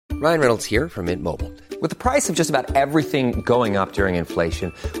Ryan Reynolds here from Mint Mobile. With the price of just about everything going up during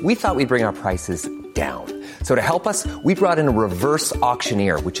inflation, we thought we'd bring our prices down. So to help us, we brought in a reverse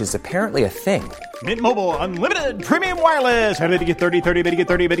auctioneer, which is apparently a thing. Mint Mobile Unlimited Premium Wireless. How to get 30, 30, how to get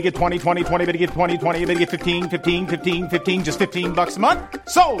 30, how to get 20, 20, 20, how to get 20, 20, how to get 15, 15, 15, 15, just $15 a month?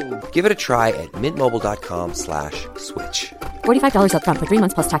 Sold! Give it a try at mintmobile.com/switch. $45 up front for 3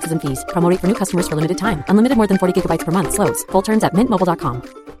 months plus taxes and fees. Promo rate for new customers for limited time. Unlimited more than 40 gigabytes per month. Slows full terms at mintmobile.com.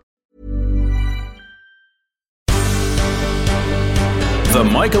 The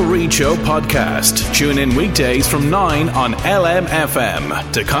Michael Reid Show podcast. Tune in weekdays from 9 on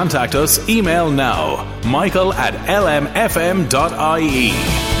LMFM. To contact us, email now, michael@lmfm.ie.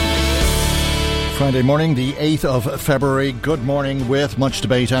 Friday morning, the 8th of February. Good morning, with much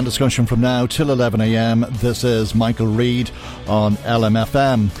debate and discussion from now till 11 a.m. This is Michael Reid on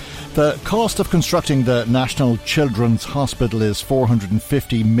LMFM. The cost of constructing the National Children's Hospital is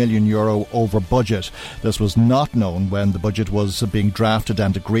 €450 million over budget. This was not known when the budget was being drafted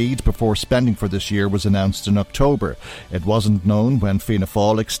and agreed before spending for this year was announced in October. It wasn't known when Fianna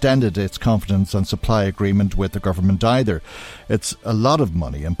Fáil extended its confidence and supply agreement with the government either. It's a lot of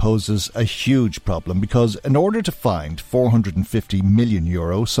money and poses a huge problem because in order to find €450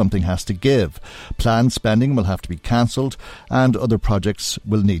 million, something has to give. Planned spending will have to be cancelled and other projects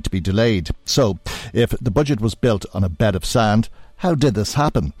will need to be delayed. So, if the budget was built on a bed of sand, how did this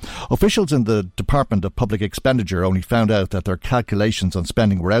happen? Officials in the Department of Public Expenditure only found out that their calculations on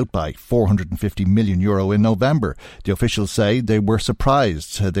spending were out by €450 million in November. The officials say they were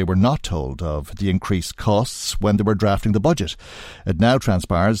surprised they were not told of the increased costs when they were drafting the budget. It now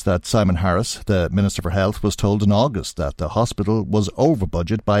transpires that Simon Harris, the Minister for Health, was told in August that the hospital was over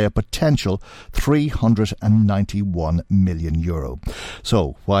budget by a potential €391 million.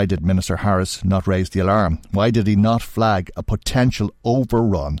 So, why did Minister Harris not raise the alarm? Why did he not flag a potential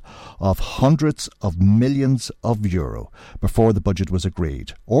overrun of hundreds of millions of euro before the budget was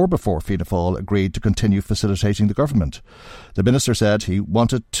agreed, or before Fianna Fáil agreed to continue facilitating the government? The minister said he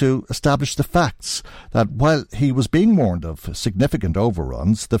wanted to establish the facts, that while he was being warned of significant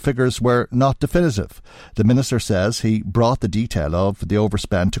overruns, the figures were not definitive. The minister says he brought the detail of the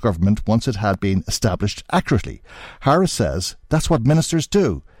overspend to government once it had been established accurately. Harris says that's what ministers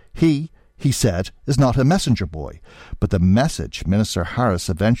do. He said, is not a messenger boy. But the message Minister Harris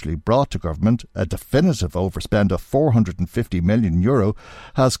eventually brought to government, a definitive overspend of €450 million,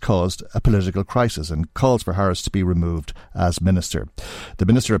 has caused a political crisis and calls for Harris to be removed as minister. The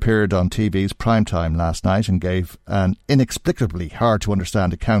minister appeared on TV's primetime last night and gave an inexplicably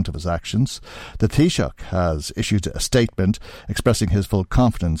hard-to-understand account of his actions. The Taoiseach has issued a statement expressing his full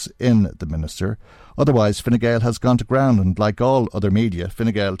confidence in the minister. Otherwise, Fine Gael has gone to ground, and like all other media,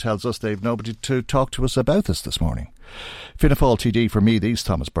 Fine Gael tells us they've nobody to talk to us about this morning. Fianna Fáil TD for me, these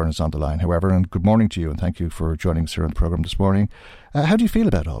Thomas Byrne is on the line, however, and good morning to you, and thank you for joining us here on the programme this morning. How do you feel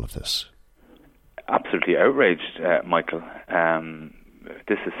about all of this? Absolutely outraged, Michael.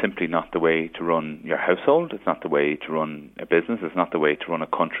 This is simply not the way to run your household. It's not the way to run a business. It's not the way to run a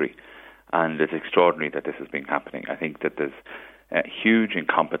country. And it's extraordinary that this has been happening. I think that there's huge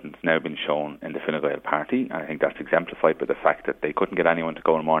incompetence now been shown in the Fine Gael party, and I think that's exemplified by the fact that they couldn't get anyone to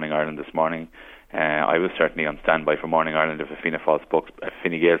go on Morning Ireland this morning. I was certainly on standby for Morning Ireland if a Fine Gael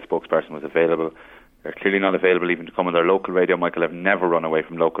spokesperson was available. They're clearly not available even to come on their local radio. Michael, I've never run away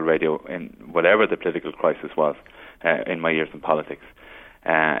from local radio in whatever the political crisis was in my years in politics.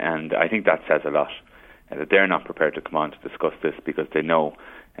 And I think that says a lot, that they're not prepared to come on to discuss this because they know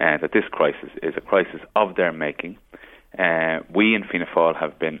that this crisis is a crisis of their making. We in Fianna Fáil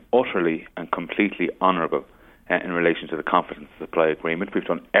have been utterly and completely honourable in relation to the confidence supply agreement. We've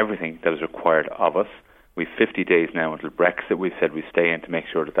done everything that is required of us. We've 50 days now until Brexit. We've said we stay in to make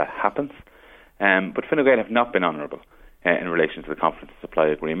sure that that happens. But Fine Gael have not been honourable in relation to the confidence supply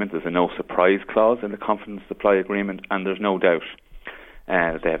agreement. There's a no surprise clause in the confidence supply agreement, and there's no doubt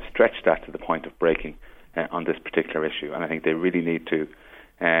that they have stretched that to the point of breaking on this particular issue. And I think they really need to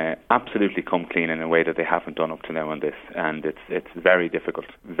absolutely come clean in a way that they haven't done up to now on this, and it's very difficult,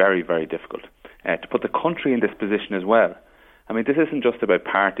 very, very difficult to put the country in this position as well. I mean, this isn't just about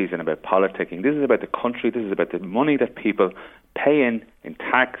parties and about politicking. This is about the country. This is about the money that people pay in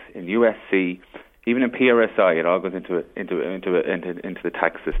tax, in USC, even in PRSI. It all goes into the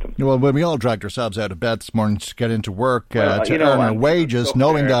tax system. Well, when we all dragged ourselves out of bed this morning to get into work to earn our wages,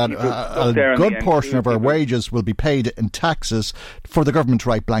 knowing that a good portion of our wages will be paid in taxes for the government to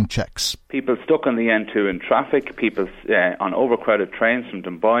write blank cheques. People stuck on the N2 in traffic, people on overcrowded trains from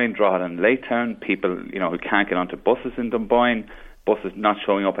Dunboyne, Drogheda and Laytown, people who can't get onto buses in Dunboyne, buses not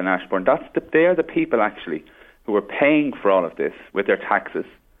showing up in Ashbourne. They are the people actually who are paying for all of this with their taxes.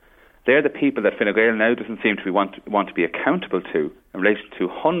 They're the people that Fine Gael now doesn't seem to want to be accountable to in relation to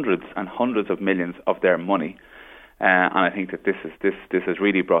hundreds and hundreds of millions of their money. And I think that this has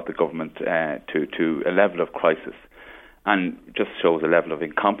really brought the government to a level of crisis, and just shows a level of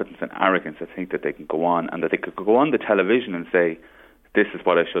incompetence and arrogance. I think that they can go on, and that they could go on the television and say, "This is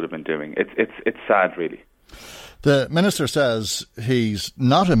what I should have been doing." It's sad, really. The minister says he's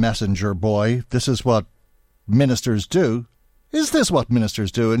not a messenger boy. This is what ministers do. Is this what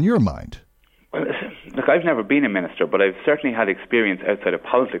ministers do in your mind? Well, look, I've never been a minister, but I've certainly had experience outside of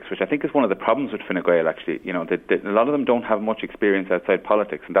politics, which I think is one of the problems with Fine Gael, actually. You know, a lot of them don't have much experience outside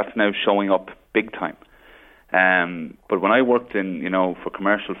politics, and that's now showing up big time. But when I worked for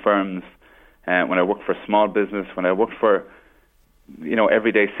commercial firms, when I worked for small business, when I worked for,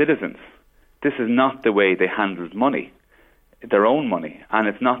 everyday citizens, this is not the way they handled money, their own money, and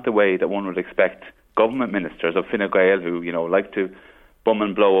it's not the way that one would expect government ministers of Fine Gael, who like to bum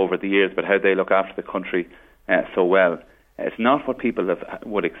and blow over the years, but how they look after the country so well. It's not what people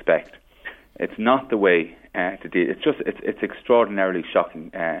would expect. It's not the way to deal. It's extraordinarily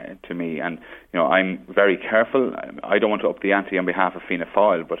shocking to me, and I'm very careful. I don't want to up the ante on behalf of Fianna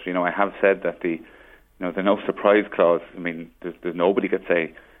Fáil, but I have said that the no surprise clause. I mean, there's nobody could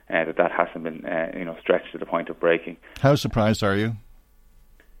say that hasn't been stretched to the point of breaking. How surprised are you?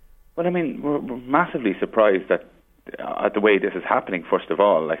 Well, I mean, we're massively surprised at the way this is happening. First of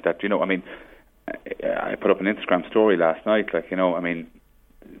all, like that, I put up an Instagram story last night.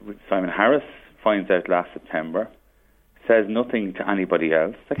 Simon Harris finds out last September, says nothing to anybody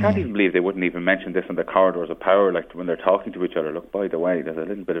else. I can't even believe they wouldn't even mention this in the corridors of power, like when they're talking to each other. Look, by the way, there's a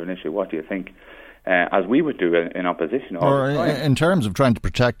little bit of an issue. What do you think? As we would do in opposition. Or in terms of trying to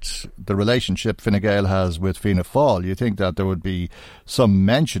protect the relationship Fine Gael has with Fianna Fáil, you think that there would be some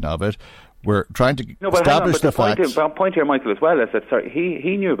mention of it? We're trying to establish the fact. The point here, Michael, as well, is that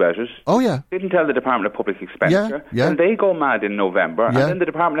he knew about it. Oh, yeah. Didn't tell the Department of Public Expenditure. Yeah. And they go mad in November. Yeah. And then the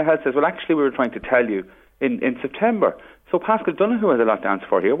Department of Health says, well, actually, we were trying to tell you in September. So Paschal Donohoe has a lot to answer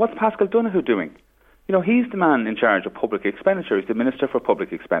for here. What's Paschal Donohoe doing? He's the man in charge of public expenditure. He's the Minister for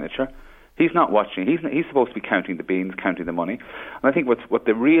Public Expenditure. He's not watching. He's supposed to be counting the beans, counting the money. And I think what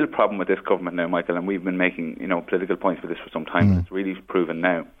the real problem with this government now, Michael, and we've been making political points for this for some time, and it's really proven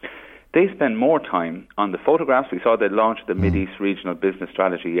now. They spend more time on the photographs. We saw they launched the Mid-East Regional Business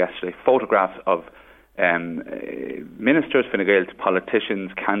Strategy yesterday. Photographs of ministers, Fine Gael,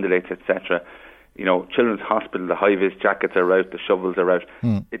 politicians, candidates, etc. Children's Hospital, the high-vis jackets are out, the shovels are out.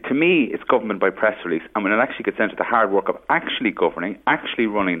 To me, it's government by press release. And when it actually gets into the hard work of actually governing, actually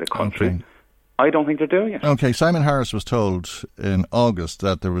running the country, okay, I don't think they're doing it. Okay, Simon Harris was told in August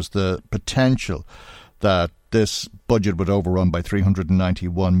that there was the potential that this budget would overrun by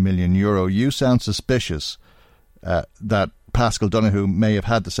 €391 million. You sound suspicious that Paschal Donohoe may have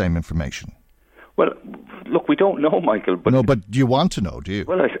had the same information. Well, look, we don't know, Michael. But no, but do you want to know, do you?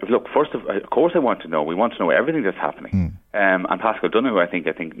 Well, look, of course I want to know. We want to know everything that's happening. And Paschal Donohoe, I think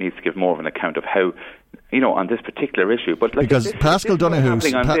needs to give more of an account of how, on this particular issue. But because Paschal Donohoe,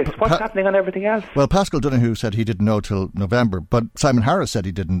 what's happening on everything else? Well, Paschal Donohoe said he didn't know till November, but Simon Harris said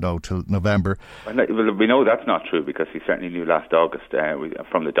he didn't know till November. Well, we know that's not true because he certainly knew last August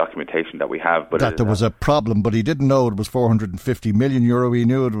from the documentation that we have. But that there was a problem, but he didn't know it was €450 million. He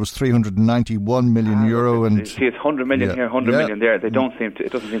knew it was €391 million. And see, it's 100 million here, 100 million there. It doesn't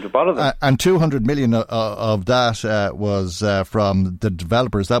seem to bother them. And 200 million of that was from the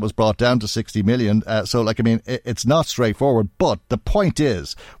developers. That was brought down to 60 million. It's not straightforward. But the point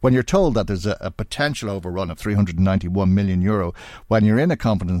is, when you're told that there's a potential overrun of €391 million, when you're in a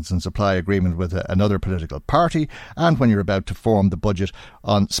confidence and supply agreement with another political party, and when you're about to form the budget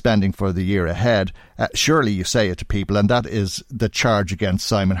on spending for the year ahead, surely you say it to people, and that is the charge against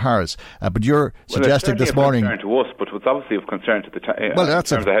Simon Harris. But you're suggesting this morning, concern to us, but it's obviously of concern to the in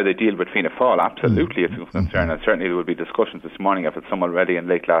terms of how they deal with Fianna Fáil. Absolutely, it's of concern, and certainly there will be discussions this morning. I've had some already, and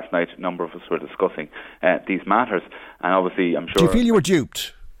late last night, a number of us were discussing these matters. And obviously, I'm sure. Do you feel you were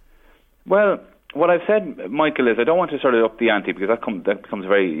duped? Well, what I've said, Michael, is I don't want to sort of up the ante because that becomes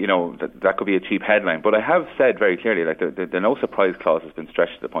very, that could be a cheap headline. But I have said very clearly, like the no surprise clause has been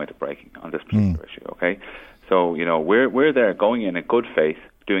stretched to the point of breaking on this particular issue. Okay, so we're there going in good faith,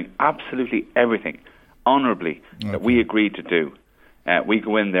 doing absolutely everything honourably that we agreed to do. We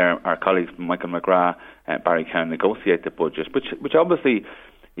go in there, our colleagues Michael McGrath, Barry Cowan, negotiate the budget, which obviously,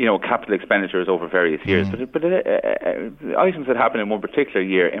 capital expenditure is over various years, but items that happen in one particular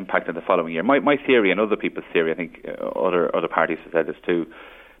year impact on the following year. My theory and other people's theory, I think other parties have said this too.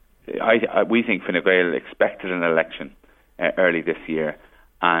 We think Fine Gael expected an election early this year,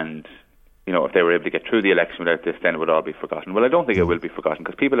 and if they were able to get through the election without this, then it would all be forgotten. Well, I don't think it will be forgotten,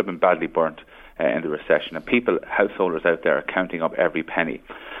 because people have been badly burnt in the recession, and householders out there are counting up every penny.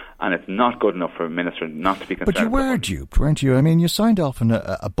 And it's not good enough for a minister not to be concerned. But you were duped, weren't you? I mean, you signed off on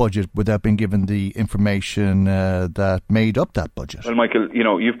a budget without being given the information that made up that budget. Well, Michael,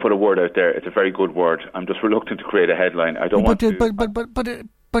 you've put a word out there. It's a very good word. I'm just reluctant to create a headline. I don't want to...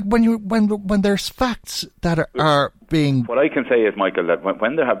 But when there's facts that are being... What I can say is, Michael, that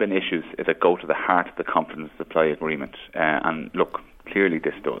when there have been issues that go to the heart of the confidence supply agreement, and look, clearly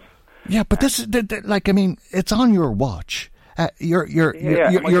this does. Yeah, but this is, it's on your watch. You're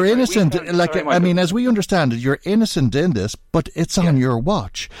innocent. As we understand it, you're innocent in this, but it's on your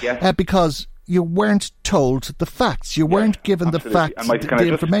watch. Yes. Because you weren't told the facts. You weren't given absolutely. the facts, the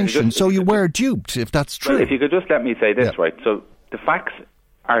information. So you were duped, if that's true. Well, if you could just let me say this, right? So the facts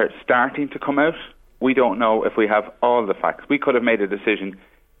are starting to come out. We don't know if we have all the facts. We could have made a decision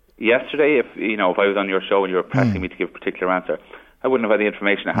yesterday if I was on your show and you were pressing me to give a particular answer. I wouldn't have had the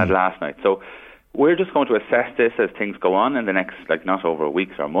information I had last night. So we're just going to assess this as things go on in the next, not over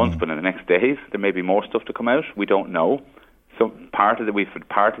weeks or months, but in the next days. There may be more stuff to come out. We don't know. So we've had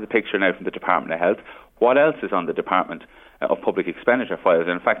part of the picture now from the Department of Health. What else is on the Department of Public Expenditure files?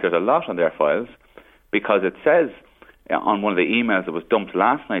 And in fact, there's a lot on their files, because it says on one of the emails that was dumped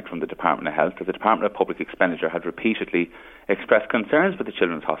last night from the Department of Health that the Department of Public Expenditure had repeatedly expressed concerns with the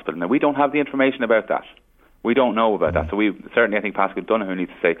Children's Hospital. Now, we don't have the information about that. We don't know about that. So I think Pascal Donoghue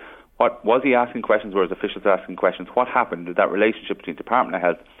needs to say, what was he asking questions? Were his officials asking questions? What happened to that relationship between the Department of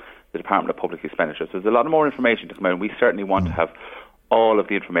Health and the Department of Public Expenditure? So there's a lot more information to come out, and we certainly want to have all of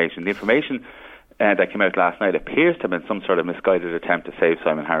the information. The information that came out last night appears to have been some sort of misguided attempt to save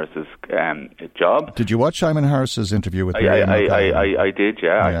Simon Harris's job. Did you watch Simon Harris's interview with Miriam O'Connor? I did,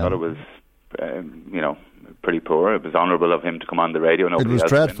 yeah. I thought it was, pretty poor. It was honourable of him to come on the radio. It was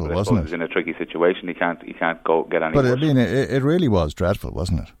dreadful, wasn't it? He was in a tricky situation. He can't go get any. But it really was dreadful,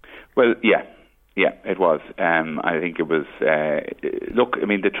 wasn't it? Well, yeah, it was. I think it was. Look, I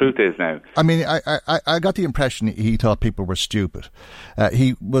mean, the truth is now. I mean, I got the impression he thought people were stupid.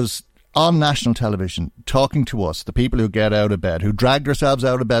 He was on national television talking to us, the people who get out of bed, who dragged ourselves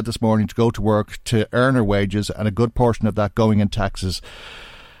out of bed this morning to go to work to earn our wages, and a good portion of that going in taxes.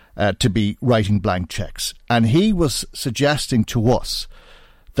 To be writing blank cheques. And he was suggesting to us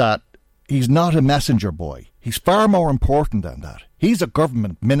that he's not a messenger boy. He's far more important than that. He's a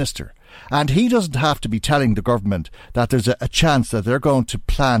government minister. And he doesn't have to be telling the government that there's a chance that they're going to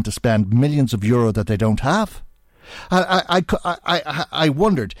plan to spend millions of euro that they don't have. I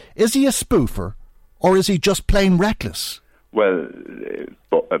wondered, is he a spoofer or is he just plain reckless? Well,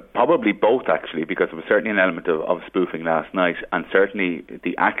 probably both, actually, because there was certainly an element of spoofing last night, and certainly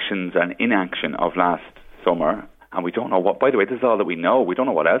the actions and inaction of last summer. And we don't know what, by the way, this is all that we know. We don't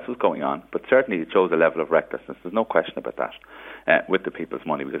know what else was going on, but certainly it shows a level of recklessness. There's no question about that with the people's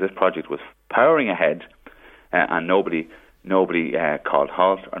money, because this project was powering ahead, and nobody called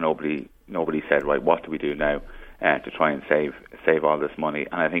halt, or nobody said, right, what do we do now to try and save all this money?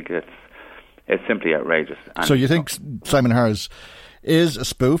 And I think it's simply outrageous. And so you think Simon Harris is a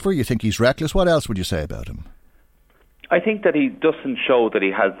spoofer? You think he's reckless? What else would you say about him? I think that he doesn't show that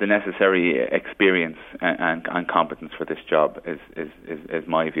he has the necessary experience and competence for this job, is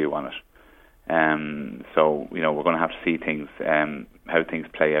my view on it. So, we're going to have to see things, how things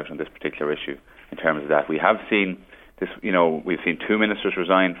play out on this particular issue in terms of that. We have seen this, we've seen 2 ministers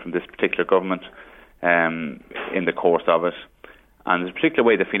resign from this particular government in the course of it. And there's a particular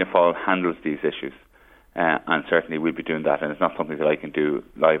way that Fianna Fáil handles these issues, and certainly we'll be doing that. And it's not something that I can do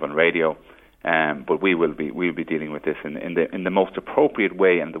live on radio, but we'll be dealing with this in the most appropriate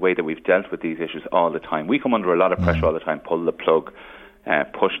way, and the way that we've dealt with these issues all the time. We come under a lot of pressure all the time, pull the plug,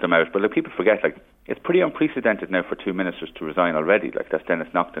 push them out. But people forget, it's pretty unprecedented now for 2 ministers to resign already. That's Dennis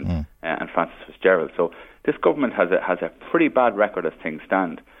Naughton and Francis Fitzgerald. So this government has a pretty bad record as things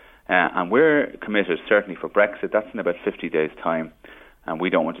stand. And we're committed, certainly for Brexit. That's in about 50 days' time, and we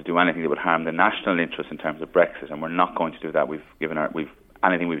don't want to do anything that would harm the national interest in terms of Brexit, and we're not going to do that.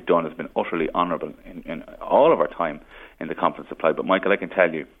 Anything we've done has been utterly honourable in all of our time in the confidence supply. But Michael, I can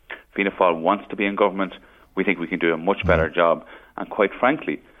tell you, Fianna Fáil wants to be in government. We think we can do a much better job, and quite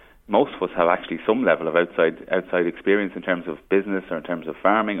frankly, most of us have actually some level of outside experience in terms of business or in terms of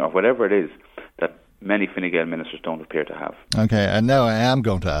farming or whatever it is that many Fine Gael ministers don't appear to have. Okay, and now I am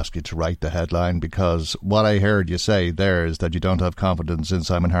going to ask you to write the headline, because what I heard you say there is that you don't have confidence in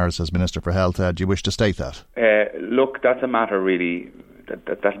Simon Harris as Minister for Health. Do you wish to state that? Look, that's a matter really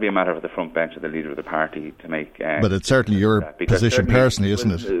that'll be a matter of the front bench of the leader of the party to make. But it's certainly your position personally,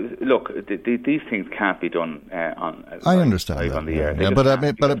 isn't it? Look, these things can't be done on. I understand that. On the air. Yeah,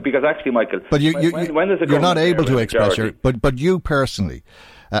 but because actually, Michael, but you're not able to express your. But you personally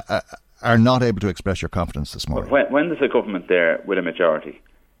are not able to express your confidence this morning. When there's a government there with a majority.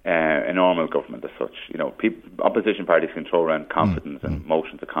 A normal government as such, opposition parties can throw around confidence and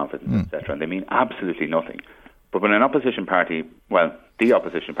motions of confidence, etc., and they mean absolutely nothing. But when an opposition party, the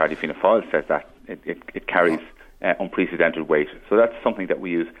opposition party, Fianna Fáil, says that, it carries unprecedented weight. So that's something that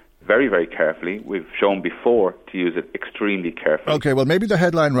we use very, very carefully. We've shown before to use it extremely carefully. OK, well, maybe the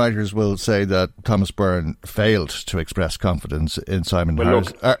headline writers will say that Thomas Byrne failed to express confidence in Simon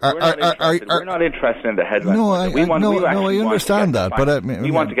Harris. Look, we're not interested in the headline. No, I understand that. But we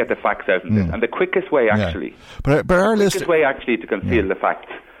want to get the facts out in this. And the quickest way, actually, to conceal the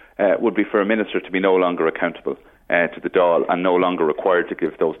facts would be for a minister to be no longer accountable to the Dáil and no longer required to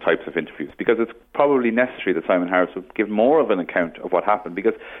give those types of interviews, because it's probably necessary that Simon Harris would give more of an account of what happened,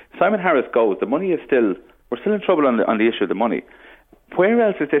 because if Simon Harris goes, the money is still, we're still in trouble on the issue of the money. Where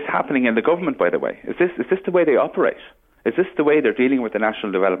else is this happening in the government, by the way? Is this the way they operate? Is this the way they're dealing with the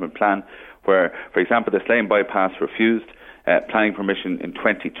National Development Plan, where, for example, the Slane bypass refused planning permission in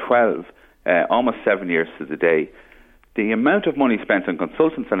 2012, almost 7 years to the day? The amount of money spent on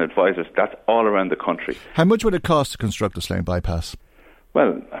consultants and advisors, that's all around the country. How much would it cost to construct the Slane bypass?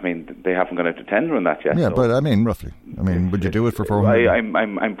 Well, I mean, they haven't gone into tender on that yet. Yeah, so. But I mean, roughly. I mean, would you do it for 400?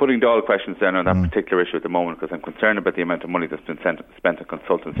 I'm putting Dáil questions down on that particular issue at the moment, because I'm concerned about the amount of money that's been spent on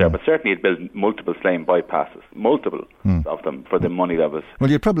consultants there. But certainly it built multiple Slane bypasses, multiple of them, for the money that was...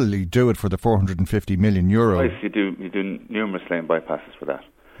 Well, you'd probably do it for the €450 million. Yes, you do numerous Slane bypasses for that.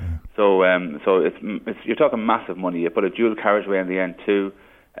 So it's you're talking massive money. You put a dual carriageway in the end too,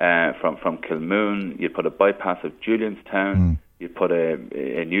 from Kilmoon. You put a bypass of Julianstown. You put a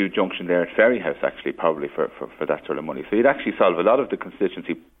new junction there at Ferryhouse, actually, probably for that sort of money. So you'd actually solve a lot of the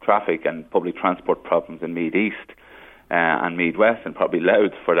constituency traffic and public transport problems in Meath East and Meath West, and probably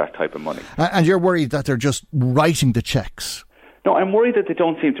Louth for that type of money. And you're worried that they're just writing the cheques? No, I'm worried that they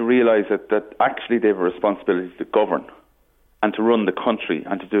don't seem to realise that actually they have a responsibility to govern and to run the country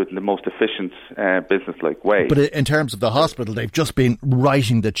and to do it in the most efficient, business-like way. But in terms of the hospital, they've just been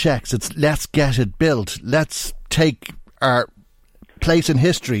writing the cheques. It's let's get it built. Let's take our place in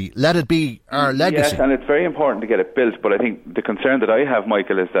history. Let it be our legacy. Yes, and it's very important to get it built. But I think the concern that I have,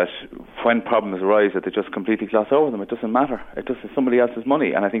 Michael, is that when problems arise, that they just completely gloss over them. It doesn't matter. It just is somebody else's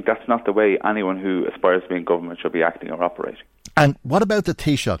money. And I think that's not the way anyone who aspires to be in government should be acting or operating. And what about the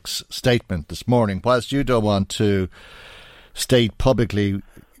Taoiseach's statement this morning? Whilst you don't want to state publicly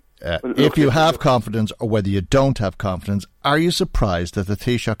if you have confidence or whether you don't have confidence, are you surprised that the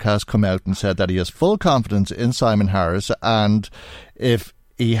Taoiseach has come out and said that he has full confidence in Simon Harris, and if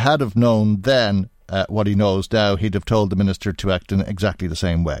he had have known then what he knows now, he'd have told the Minister to act in exactly the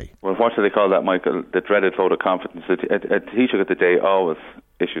same way? Well, what do they call that, Michael? The dreaded vote of confidence. A Taoiseach of the day always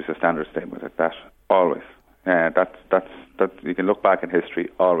issues a standard statement like that. Always. That's you can look back in history,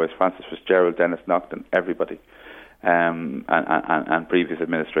 always. Francis Fitzgerald, Dennis Naughton, everybody. And previous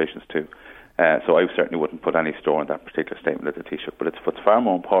administrations too. So I certainly wouldn't put any store on that particular statement of the Taoiseach. But what's far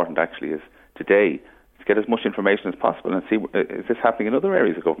more important actually is today to get as much information as possible and see is this happening in other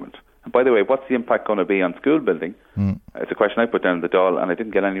areas of government. And by the way, what's the impact going to be on school building? It's a question I put down in the Dáil, and I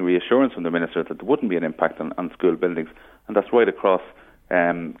didn't get any reassurance from the Minister that there wouldn't be an impact on school buildings. And that's right across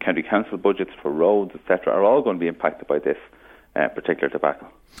county council budgets for roads, etc., are all going to be impacted by this particular debacle.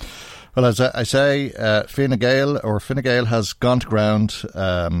 Well, as I say, Fine Gael has gone to ground.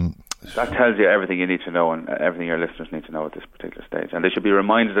 That tells you everything you need to know and everything your listeners need to know at this particular stage. And they should be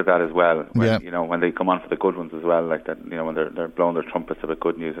reminded of that as well when, when they come on for the good ones as well, like that, when they're blowing their trumpets about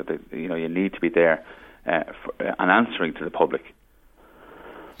good news, that they, you need to be there and answering to the public.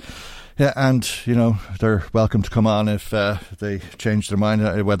 Yeah, and, they're welcome to come on if they change their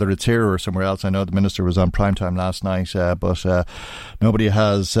mind, whether it's here or somewhere else. I know the Minister was on primetime last night, but nobody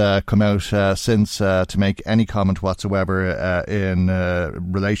has come out since to make any comment whatsoever in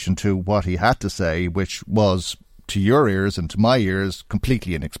relation to what he had to say, which was, to your ears and to my ears,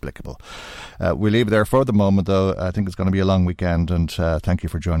 completely inexplicable. We'll leave it there for the moment, though. I think it's going to be a long weekend, and thank you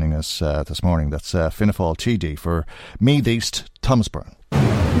for joining us this morning. That's Fianna Fáil TD for Meath East, Thomas Byrne.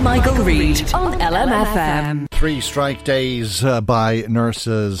 Michael Reid on LMFM. 3 strike days by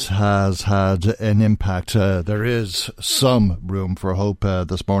nurses has had an impact. There is some room for hope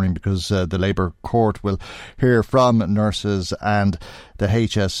this morning because the Labour Court will hear from nurses and the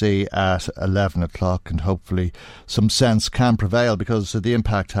HSE at 11 o'clock, and hopefully some sense can prevail because the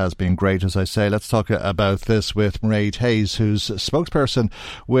impact has been great, as I say. Let's talk about this with Mairead Hayes, who's spokesperson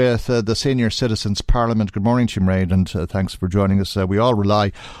with the Senior Citizens Parliament. Good morning to you, Mairead, and thanks for joining us. We all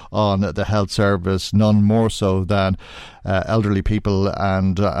rely on the health service, none more so than elderly people,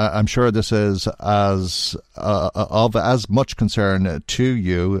 and I'm sure this is of as much concern to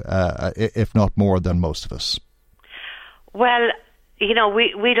you, if not more, than most of us. Well, you know,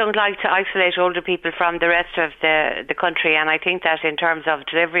 we don't like to isolate older people from the rest of the country, and I think that in terms of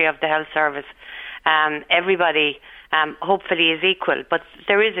delivery of the health service, everybody hopefully is equal. But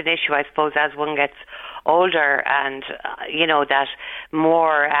there is an issue, I suppose, as one gets older, and you know that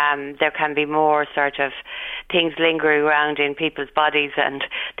more there can be more sort of things lingering around in people's bodies and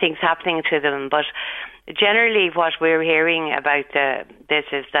things happening to them. But generally what we're hearing about this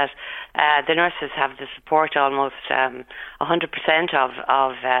is that the nurses have the support almost 100%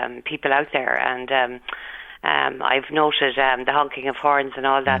 of people out there, and I've noted the honking of horns and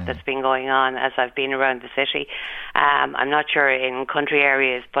all that that's been going on as I've been around the city. I'm not sure in country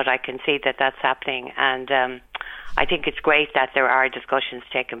areas, but I can see that that's happening, and I think it's great that there are discussions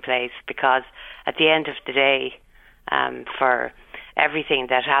taking place, because at the end of the day, for everything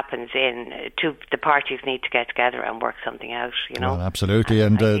that happens the parties need to get together and work something out, you know. Well, absolutely,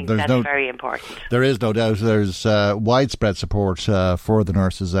 and I think that's very important. There is no doubt there's widespread support for the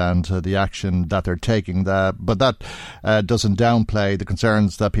nurses and the action that they're taking, but that doesn't downplay the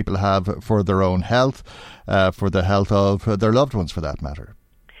concerns that people have for their own health, for the health of their loved ones, for that matter.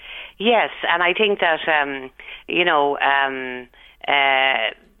 Yes, and I think that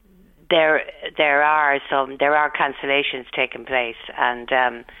there are cancellations taking place, and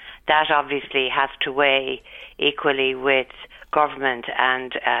that obviously has to weigh equally with government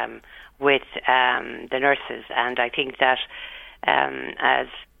and with the nurses. And I think that as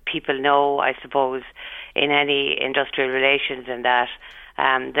people know, I suppose, in any industrial relations, and that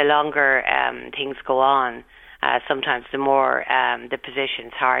the longer things go on, sometimes the more the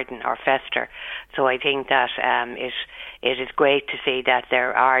positions harden or fester. So I think that it is great to see that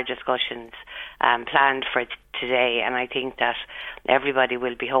there are discussions planned for today, and I think that everybody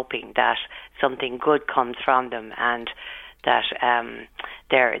will be hoping that something good comes from them, and that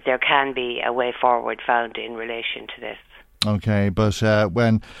there can be a way forward found in relation to this. Okay, but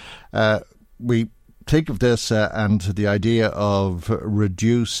when we think of this and the idea of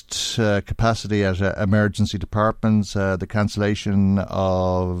reduced capacity at emergency departments, the cancellation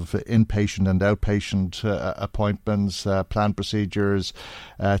of inpatient and outpatient appointments, planned procedures,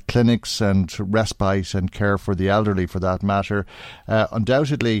 clinics and respite and care for the elderly, for that matter,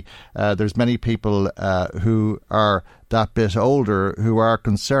 undoubtedly there's many people who are that bit older who are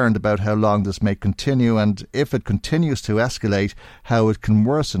concerned about how long this may continue, and if it continues to escalate, how it can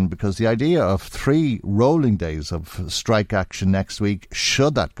worsen, because the idea of 3 rolling days of strike action next week,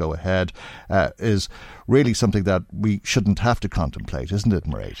 should that go ahead, is really something that we shouldn't have to contemplate, isn't it,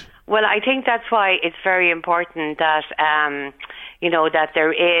 Mairead? Well, I think that's why it's very important that that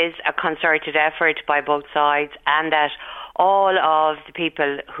there is a concerted effort by both sides, and that all of the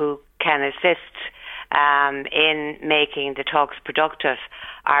people who can assist in making the talks productive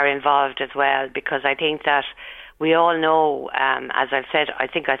are involved as well, because I think that we all know, as I've said, I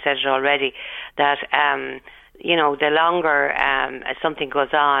think I said it already, that the longer something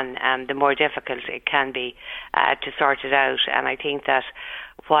goes on, the more difficult it can be to sort it out. And I think that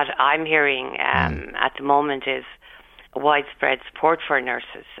what I'm hearing at the moment is widespread support for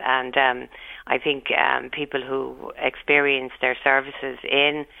nurses, and I think people who experience their services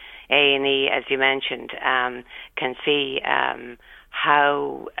in A&E, as you mentioned, can see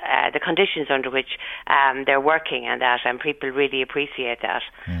how the conditions under which they're working, and people really appreciate that.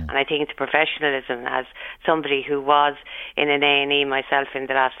 And I think the professionalism, as somebody who was in an A&E myself in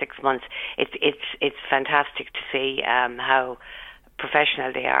the last 6 months, it's fantastic to see how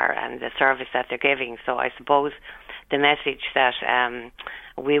professional they are and the service that they're giving. So I suppose the message that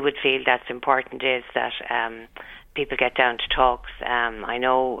we would feel that's important is that people get down to talks. I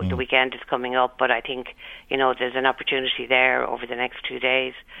know the weekend is coming up, but I think there's an opportunity there over the next 2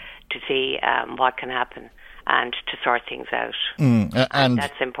 days to see what can happen and to sort things out. And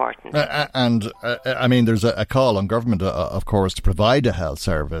that's important. I mean, there's a call on government, of course, to provide a health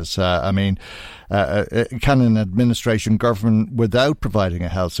service. Can an administration govern without providing a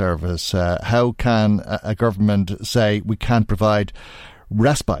health service? How can a government say we can't provide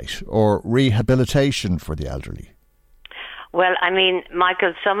respite or rehabilitation for the elderly? Well, I mean,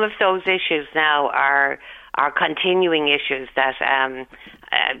 Michael, some of those issues now are continuing issues that,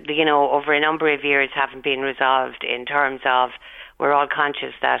 over a number of years haven't been resolved, in terms of we're all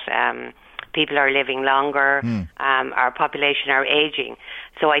conscious that people are living longer, our population are ageing.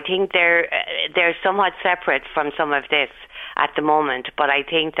 So I think they're somewhat separate from some of this at the moment, but I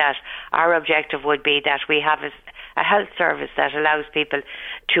think that our objective would be that we have a health service that allows people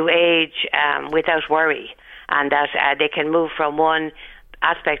to age without worry, and that they can move from one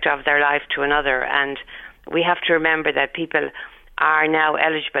aspect of their life to another. And we have to remember that people are now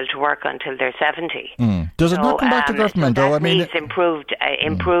eligible to work until they're 70. Does it not come back to government, though? I mean, needs improved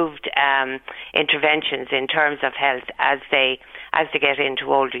interventions in terms of health as they get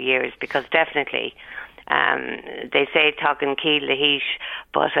into older years, because definitely they say talking keel the heat,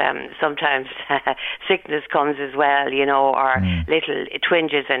 but sometimes sickness comes as well, or little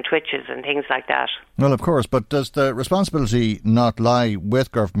twinges and twitches and things like that. Well, of course, but does the responsibility not lie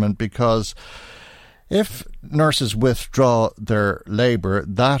with government? Because if nurses withdraw their labour,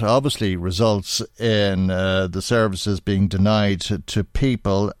 that obviously results in the services being denied to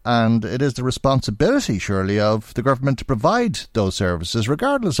people, and it is the responsibility, surely, of the government to provide those services,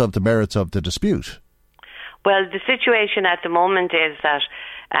 regardless of the merits of the dispute. Well, the situation at the moment is that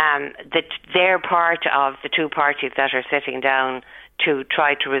they're part of the two parties that are sitting down to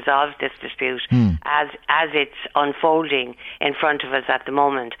try to resolve this dispute as it's unfolding in front of us at the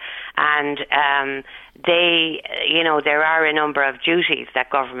moment. And there are a number of duties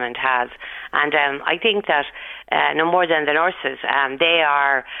that government has. And I think that no more than the nurses, they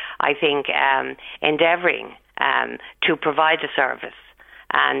are, I think, endeavouring to provide a service.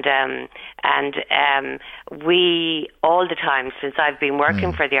 And we, all the time since I've been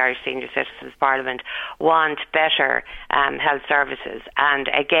working for the Irish Senior Citizens Parliament, want better health services. And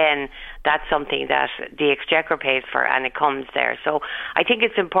again, that's something that the Exchequer pays for, and it comes there. So I think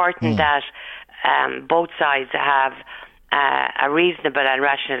it's important that both sides have a reasonable and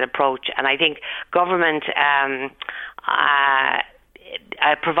rational approach. And I think government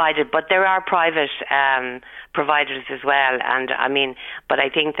provided, but there are private providers as well, and but I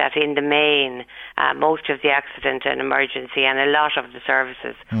think that in the main, most of the accident and emergency and a lot of the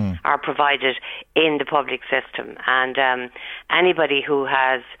services are provided in the public system. And anybody who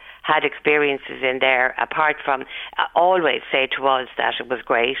has had experiences in there, apart from always say to us that it was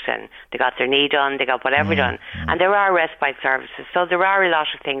great and they got their knee done, they got whatever done, and there are respite services, so there are a lot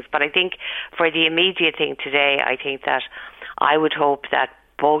of things. But I think for the immediate thing today, I think that I would hope that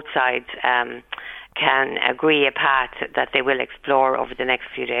both sides can agree a path that they will explore over the next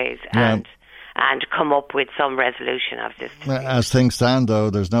few days and come up with some resolution of this dispute. As things stand, though,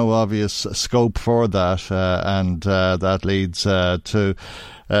 there's no obvious scope for that, and that leads to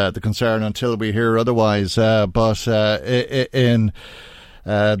the concern until we hear otherwise. But in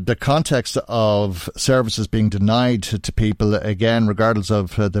the context of services being denied to people, again, regardless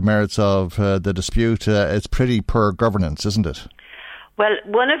of the merits of the dispute, it's pretty poor governance, isn't it? Well,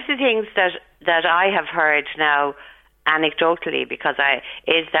 one of the things that I have heard now anecdotally,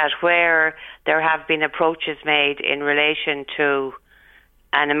 is that where there have been approaches made in relation to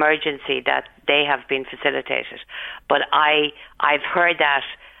an emergency, that they have been facilitated. But I've heard that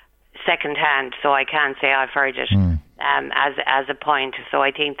secondhand, so I can't say I've heard it as a point. So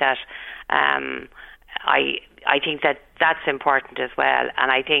I think that I think that that's important as well,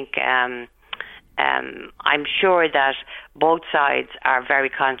 and I think I'm sure that both sides are very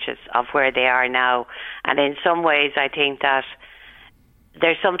conscious of where they are now, and in some ways I think that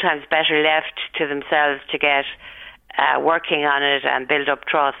they're sometimes better left to themselves to get working on it and build up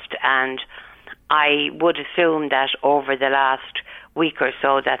trust. And I would assume that over the last week or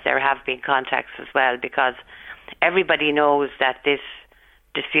so that there have been contacts as well, because everybody knows that this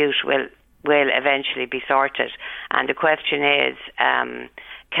dispute will eventually be sorted, and the question is,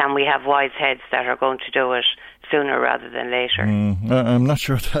 can we have wise heads that are going to do it sooner rather than later? I'm not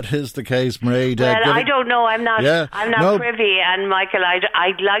sure that is the case, Mairead. Well, I don't know. I'm not privy, and Michael,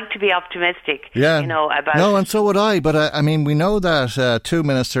 I'd like to be optimistic. About no, and so would I. But we know that two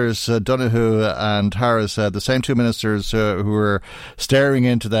ministers, Donoghue and Harris, the same two ministers who were staring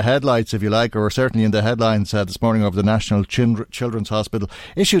into the headlights, if you like, or certainly in the headlines this morning over the National Children's Hospital,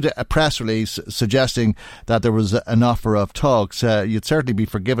 issued a press release release suggesting that there was an offer of talks. You'd certainly be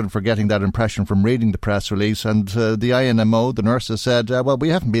forgiven for getting that impression from reading the press release. And the INMO, the nurses, said, well, we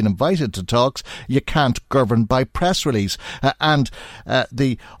haven't been invited to talks. You can't govern by press release. And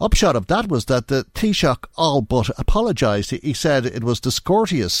the upshot of that was that the Taoiseach all but apologised. He said it was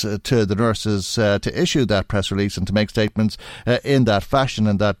discourteous to the nurses to issue that press release and to make statements in that fashion,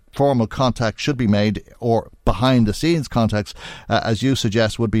 and that formal contact should be made, or behind the scenes contacts, as you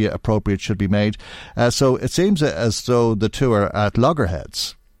suggest would be appropriate, should be made. So it seems as though the two are at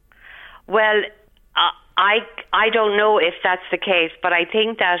loggerheads. Well, I don't know if that's the case, but I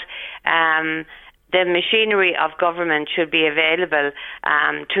think that the machinery of government should be available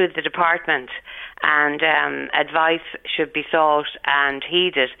to the department, and advice should be sought and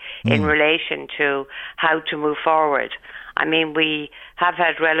heeded in relation to how to move forward. I mean, we have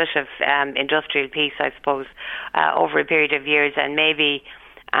had relative industrial peace, I suppose, over a period of years, and maybe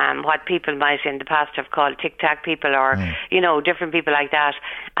what people might in the past have called tic-tac people, or, different people like that,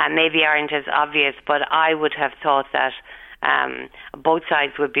 maybe aren't as obvious, but I would have thought that both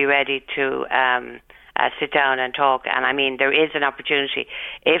sides would be ready to sit down and talk. And I mean, there is an opportunity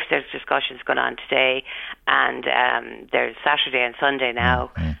if there's discussions going on today, and there's Saturday and Sunday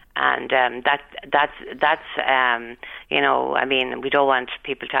now, and that's I mean, we don't want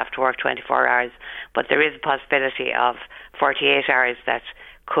people to have to work 24 hours, but there is a possibility of 48 hours that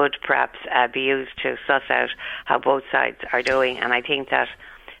could perhaps be used to suss out how both sides are doing. And I think that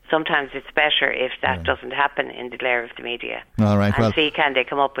sometimes it's better if that doesn't happen in the glare of the media. All right. And see, can they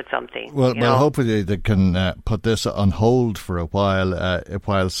come up with something? Well, hopefully they can put this on hold for a while,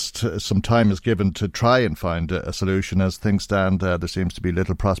 whilst some time is given to try and find a solution. As things stand, there seems to be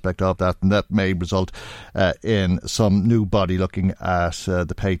little prospect of that, and that may result in some new body looking at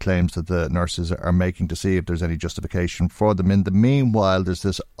the pay claims that the nurses are making to see if there's any justification for them. In the meanwhile, there's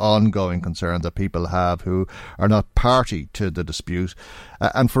this ongoing concern that people have who are not party to the dispute,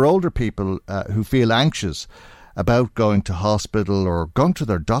 and for older people who feel anxious about going to hospital or going to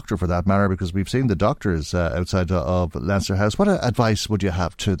their doctor for that matter, because we've seen the doctors outside of Leinster House, what advice would you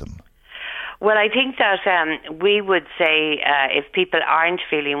have to them? Well, I think that we would say if people aren't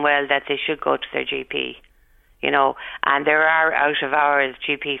feeling well, that they should go to their GP, and there are out-of-hours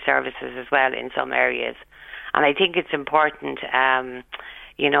GP services as well in some areas. And I think it's important,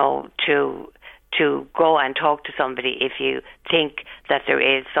 to go and talk to somebody if you think that there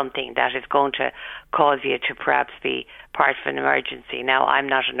is something that is going to cause you to perhaps be part of an emergency. Now, I'm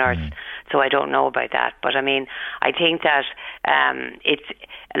not a nurse, so I don't know about that. But I mean, I think that it's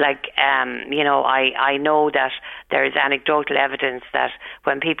like, I know that there is anecdotal evidence that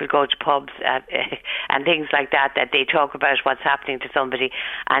when people go to pubs and things like that, that they talk about what's happening to somebody,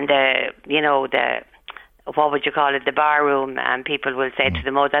 and what would you call it, the bar room, and people will say to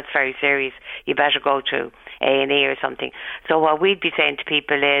them, oh, that's very serious, you better go to A&E or something. So what we'd be saying to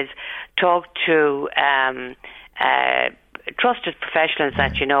people is talk to trusted professionals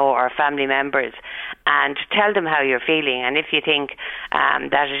that you know, or family members, and tell them how you're feeling. And if you think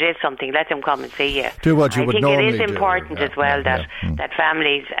that it is something, let them come and see you. Do what you would normally do. I think it is important as well that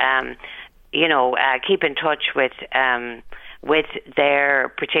families, keep in touch with their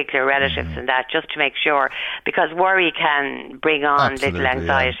particular relatives and that, just to make sure, because worry can bring on little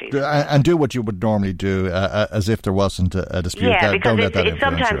anxieties. Yeah. And do what you would normally do, as if there wasn't a dispute. Yeah, because it's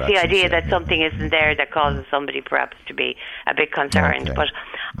sometimes the idea that something isn't there that causes somebody perhaps to be a bit concerned. Okay. But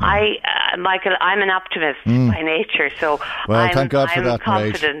Michael, I'm an optimist by nature, so thank God for that,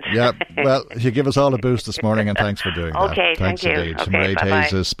 confident. Mairead. Yeah, well, you give us all a boost this morning, and thanks for doing that. Okay, thanks thank you. Indeed. Okay, Mairead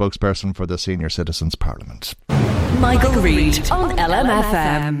Hayes is spokesperson for the Senior Citizens Parliament. Michael Reid on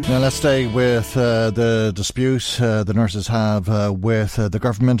LMFM. Now let's stay with the dispute the nurses have with the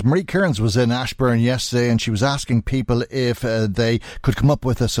government. Marie Kearns was in Ashbourne yesterday, and she was asking people if they could come up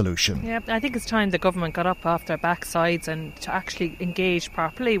with a solution. Yeah, I think it's time the government got up off their backsides and to actually engage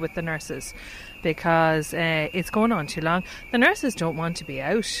properly with the nurses, because it's going on too long. The nurses don't want to be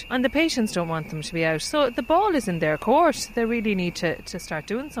out, and the patients don't want them to be out. So the ball is in their court. They really need to start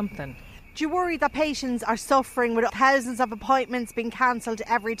doing something. Do you worry that patients are suffering with thousands of appointments being cancelled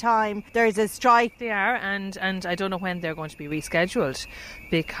every time there's a strike? They are, and I don't know when they're going to be rescheduled,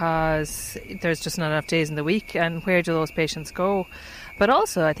 because there's just not enough days in the week, and where do those patients go? But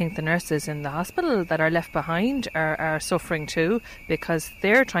also I think the nurses in the hospital that are left behind are suffering too, because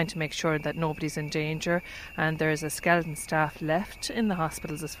they're trying to make sure that nobody's in danger, and there's a skeleton staff left in the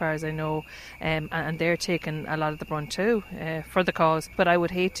hospitals as far as I know, and they're taking a lot of the brunt too for the cause. But I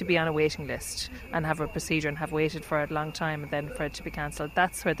would hate to be on a waiting list and have a procedure and have waited for it a long time and then for it to be cancelled.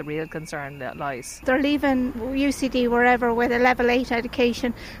 That's where the real concern lies. They're leaving UCD wherever with a level 8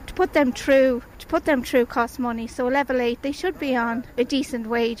 education. To put them through costs money. So level 8, they should be on a decent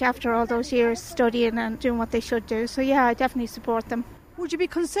wage after all those years studying and doing what they should do. So yeah, I definitely support them. Would you be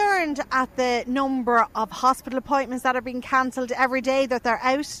concerned at the number of hospital appointments that are being cancelled every day, that they're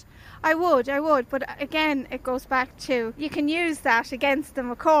out? I would, but again, it goes back to, you can use that against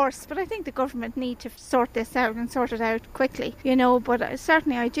them, of course, but I think the government need to sort this out and sort it out quickly, but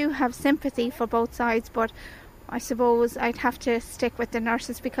certainly I do have sympathy for both sides, but I suppose I'd have to stick with the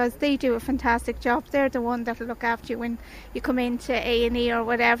nurses because they do a fantastic job. They're the one that'll look after you when you come into A&E or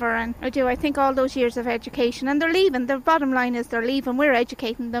whatever, and I think all those years of education, and they're leaving. The bottom line is they're leaving. We're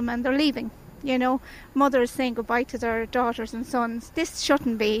educating them and they're leaving. Mothers saying goodbye to their daughters and sons. This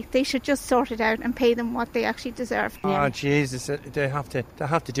shouldn't be. They should just sort it out and pay them what they actually deserve. Oh Jesus, they have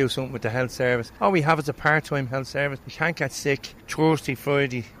to do something with the health service. All we have is a part-time health service. You can't get sick Thursday,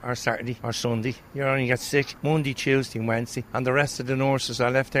 Friday or Saturday or Sunday. You only get sick Monday, Tuesday and Wednesday, and the rest of the nurses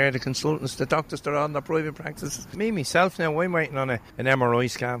are left there, the consultants, the doctors, they're on their private practices. Me myself now, I'm waiting on an MRI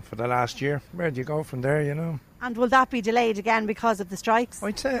scan for the last year. Where do you go from there, And will that be delayed again because of the strikes?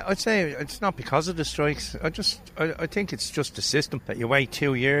 I'd say it's not because of the strikes. I think it's just the system that you wait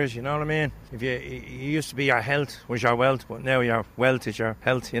 2 years. You know what I mean? If you used to be your health was your wealth, but now your wealth is your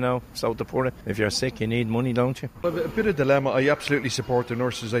health. So to put it, if you're sick, you need money, don't you? Well, a bit of dilemma. I absolutely support the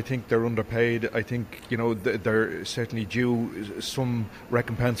nurses. I think they're underpaid. I think they're certainly due some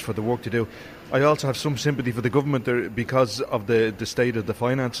recompense for the work to do. I also have some sympathy for the government there because of the state of the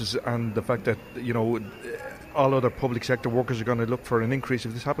finances and the fact that all other public sector workers are going to look for an increase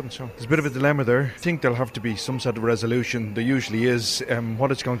if this happens. So there's a bit of a dilemma there. I think there'll have to be some sort of resolution. There usually is. What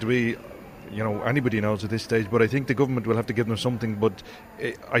it's going to be, anybody knows at this stage, but I think the government will have to give them something, but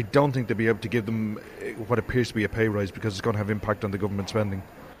I don't think they'll be able to give them what appears to be a pay rise because it's going to have impact on the government spending.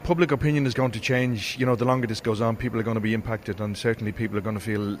 Public opinion is going to change. The longer this goes on, people are going to be impacted, and certainly people are going to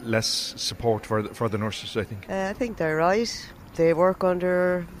feel less support for the nurses, I think. I think they're right. They work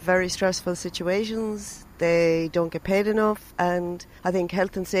under very stressful situations. They don't get paid enough, and I think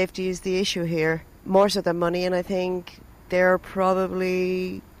health and safety is the issue here, more so than money, and I think they're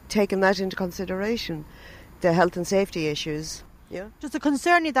probably taking that into consideration, the health and safety issues. Yeah. Does it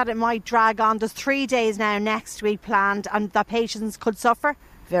concern you that it might drag on? There's 3 days now next week planned and that patients could suffer?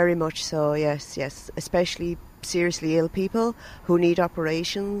 Very much so, yes, especially seriously ill people who need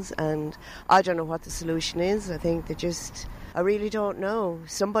operations, and I don't know what the solution is. I really don't know.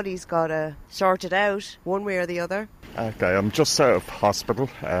 Somebody's got to sort it out one way or the other. Okay, I'm just out of hospital.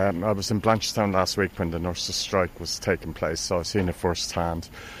 I was in Blanchardstown last week when the nurses' strike was taking place, so I've seen it firsthand.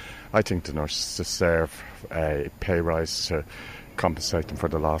 I think the nurses deserve a pay rise to compensate them for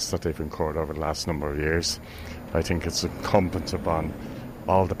the loss that they've incurred over the last number of years. I think it's incumbent upon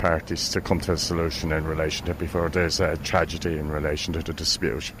all the parties to come to a solution in relation to it before there's a tragedy in relation to the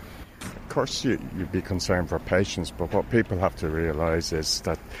dispute. Of course you'd be concerned for patients, but what people have to realise is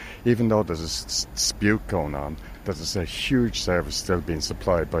that even though there's a dispute going on, that there's a huge service still being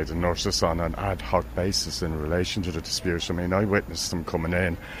supplied by the nurses on an ad hoc basis in relation to the dispute. I mean, I witnessed them coming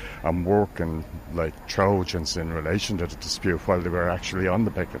in and working like Trojans in relation to the dispute while they were actually on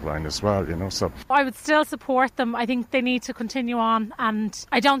the picket line as well, so. I would still support them. I think they need to continue on, and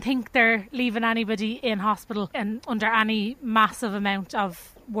I don't think they're leaving anybody in hospital and under any massive amount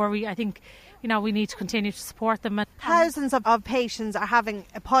of worry. I think we need to continue to support them. Thousands of patients are having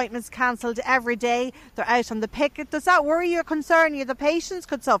appointments cancelled every day. They're out on the picket. Does that worry you or concern you? The patients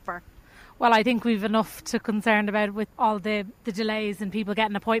could suffer? Well, I think we've enough to concern about with all the delays and people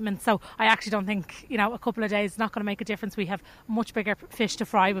getting appointments. So I actually don't think, a couple of days is not going to make a difference. We have much bigger fish to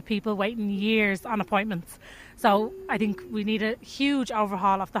fry with people waiting years on appointments. So I think we need a huge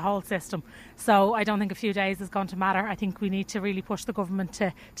overhaul of the whole system. So I don't think a few days is going to matter. I think we need to really push the government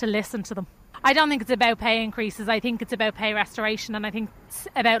to listen to them. I don't think it's about pay increases. I think it's about pay restoration, and I think it's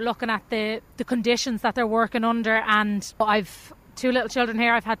about looking at the conditions that they're working under. And I've 2 little children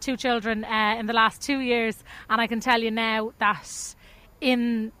here. I've had 2 children in the last 2 years, and I can tell you now that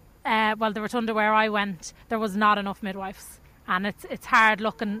in the Rotunda where I went, there was not enough midwives. And it's hard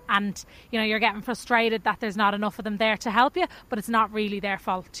looking, and you're getting frustrated that there's not enough of them there to help you, but it's not really their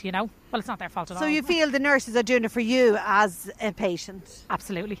fault, well, it's not their fault at all. So you feel the nurses are doing it for you as a patient?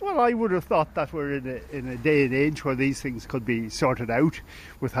 Absolutely. Well, I would have thought that we're in a day and age where these things could be sorted out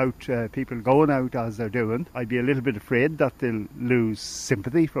without people going out as they're doing. I'd be a little bit afraid that they'll lose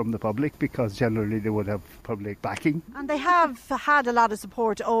sympathy from the public, because generally they would have public backing. And they have had a lot of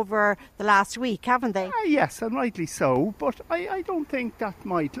support over the last week, haven't they? Yes, and rightly so, but I don't think that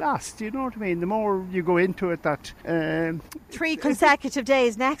might last, you know what I mean? The more you go into it, that 3 consecutive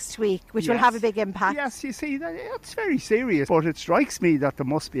days next week, which will have a big impact. Yes, you see, that's very serious. But it strikes me that there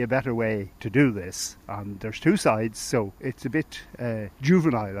must be a better way to do this. And there's 2 sides, so it's a bit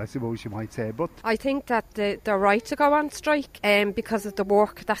juvenile, I suppose you might say. But I think that they're right to go on strike because of the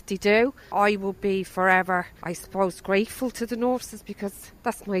work that they do. I will be forever, I suppose, grateful to the nurses, because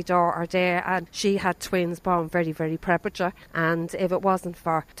that's my daughter there, and she had twins born very, very premature. And if it wasn't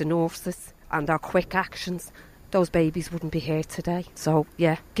for the nurses and their quick actions, those babies wouldn't be here today. So,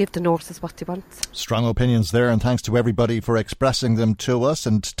 yeah, give the nurses what they want. Strong opinions there, and thanks to everybody for expressing them to us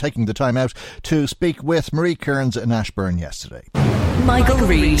and taking the time out to speak with Marie Kearns in Ashburn yesterday. Michael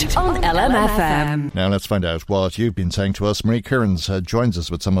Reid on LMFM. Now let's find out what you've been saying to us. Marie Kearns joins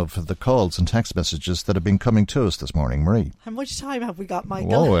us with some of the calls and text messages that have been coming to us this morning. Marie. How much time have we got,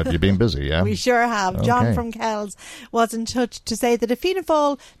 Michael? Oh, have you been busy, yeah? We sure have. Okay. John from Kells was in touch to say that if Fianna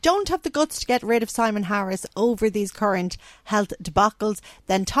Fáil don't have the guts to get rid of Simon Harris over these current health debacles,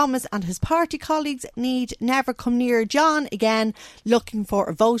 then Thomas and his party colleagues need never come near John again looking for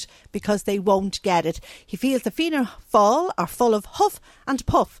a vote, because they won't get it. He feels the Fianna Fáil are full of huff and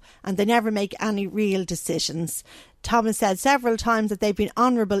puff, and they never make any real decisions. Thomas said several times that they've been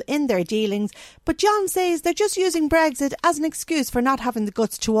honourable in their dealings, but John says they're just using Brexit as an excuse for not having the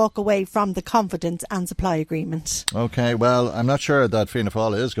guts to walk away from the confidence and supply agreement. OK, well, I'm not sure that Fianna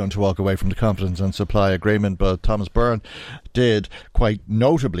Fáil is going to walk away from the confidence and supply agreement, but Thomas Byrne did quite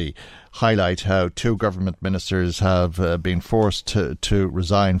notably highlight how 2 government ministers have been forced to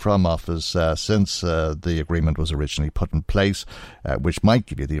resign from office since the agreement was originally put in place, which might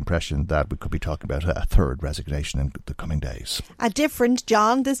give you the impression that we could be talking about a 3rd resignation in the coming days. A different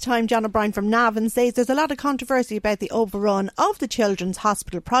John, this time John O'Brien from Navan, says there's a lot of controversy about the overrun of the Children's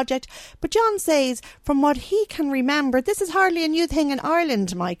Hospital project, but John says from what he can remember, this is hardly a new thing in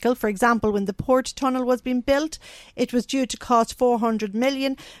Ireland, Michael. For example, when the Port Tunnel was being built, it was due to cost 400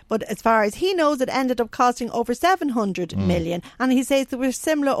 million, but as far as he knows, it ended up costing over 700 million. And he says there were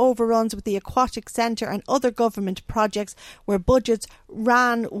similar overruns with the Aquatic Centre and other government projects where budgets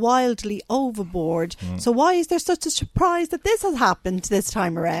ran wildly overboard. So why is there such a surprise that this has happened this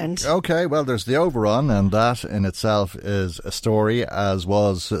time around? OK, well, there's the overrun, and that in itself is a story, as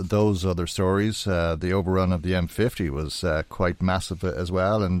was those other stories. The overrun of the M50 was quite massive as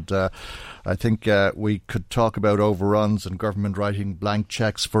well, and I think we could talk about overruns and government writing blank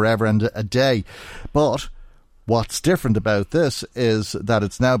cheques forever and a day. But what's different about this is that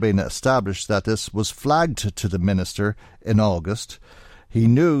it's now been established that this was flagged to the minister in August. He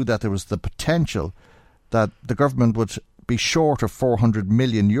knew that there was the potential that the government would be short of €400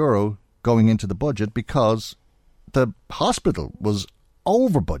 million going into the budget because the hospital was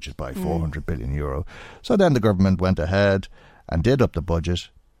over budget by €400 billion. So then the government went ahead and did up the budget,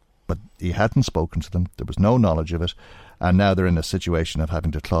 but he hadn't spoken to them. There was no knowledge of it. And now they're in a situation of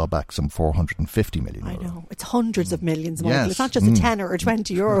having to claw back some €450 million. I know. It's hundreds of millions, Michael. Yes. It's not just a 10 or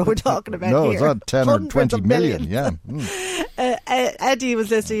 20 euro we're talking about no, here. it's not 10 or 20 million. Yeah. Eddie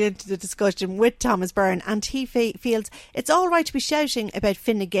was listening into the discussion with Thomas Byrne, and he feels it's all right to be shouting about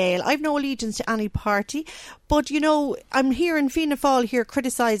Fine Gael. I've no allegiance to any party, but, you know, I'm hearing Fianna Fáil here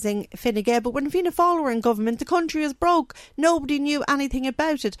criticising Fine Gael, but when Fianna Fáil were in government, the country was broke. Nobody knew anything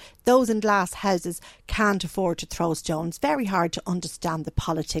about it. Those in glass houses can't afford to throw stones. Very hard to understand the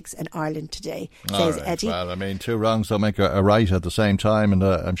politics in Ireland today, says Eddie. Well, I mean, 2 wrongs don't make a right at the same time, and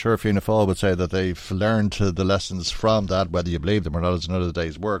I'm sure Fianna Fáil would say that they've learned the lessons from that. Whether you believe them or not is another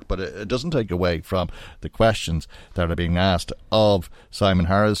day's work, but it doesn't take away from the questions that are being asked of Simon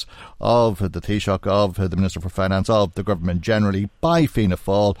Harris, of the Taoiseach, of the Minister for Finance, of the government generally, by Fianna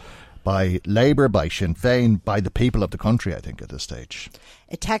Fáil, by Labour, by Sinn Féin, by the people of the country, I think, at this stage.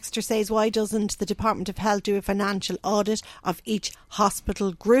 A texter says, why doesn't the Department of Health do a financial audit of each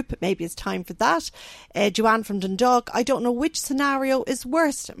hospital group? Maybe it's time for that. Joanne from Dundalk, I don't know which scenario is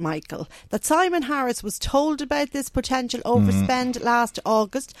worse, Michael. That Simon Harris was told about this potential overspend last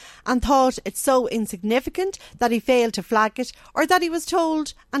August and thought it's so insignificant that he failed to flag it, or that he was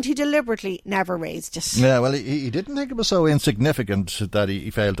told and he deliberately never raised it. Yeah, well, he didn't think it was so insignificant that he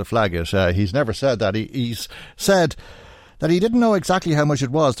failed to flag it. He's never said that. He's said that he didn't know exactly how much it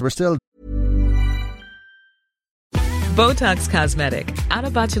was. There were still... Botox Cosmetic, out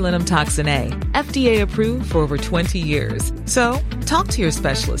of botulinum toxin A, FDA approved for over 20 years. So, talk to your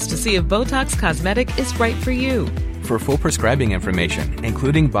specialist to see if Botox Cosmetic is right for you. For full prescribing information,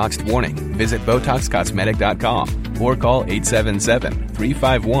 including boxed warning, visit BotoxCosmetic.com or call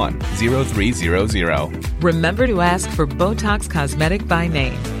 877-351-0300. Remember to ask for Botox Cosmetic by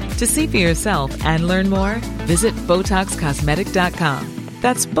name. To see for yourself and learn more, visit BotoxCosmetic.com.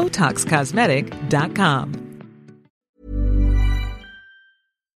 That's BotoxCosmetic.com.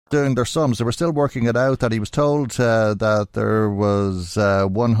 Doing their sums, they were still working it out, that he was told that there was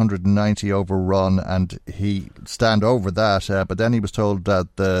 190 overrun and he stand over that, but then he was told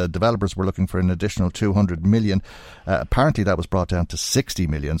that the developers were looking for an additional 200 million. Apparently that was brought down to 60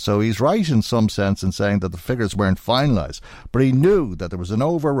 million. So he's right in some sense in saying that the figures weren't finalised, but he knew that there was an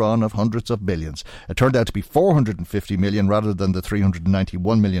overrun of hundreds of millions. It turned out to be 450 million rather than the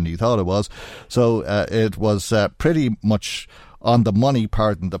 391 million he thought it was. So it was pretty much on the money,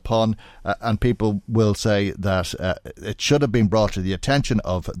 pardon the pun, and people will say that it should have been brought to the attention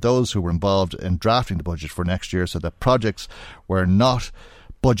of those who were involved in drafting the budget for next year, so that projects were not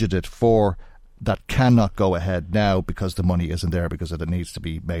budgeted for that cannot go ahead now because the money isn't there, because it needs to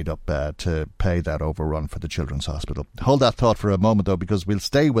be made up to pay that overrun for the Children's Hospital. Hold that thought for a moment, though, because we'll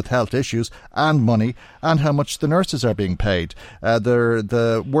stay with health issues and money and how much the nurses are being paid. They're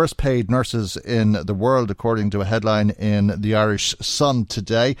the worst paid nurses in the world, according to a headline in the Irish Sun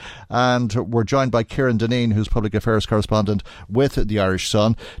today. And we're joined by Kieran Dineen, who's public affairs correspondent with the Irish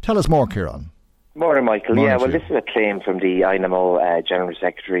Sun. Tell us more, Kieran. Morning, Michael. Morning, well, this is a claim from the INMO General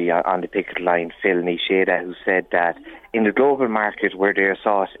Secretary on the picket line, Phil Nisheda, who said that in the global market where they are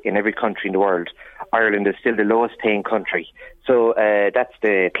sought in every country in the world, Ireland is still the lowest paying country. So that's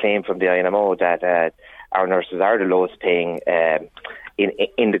the claim from the INMO, that our nurses are the lowest paying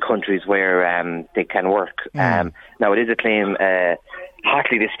in the countries where they can work. Now, it is a claim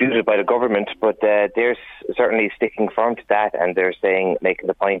hotly disputed by the government, but they're certainly sticking firm to that, and they're making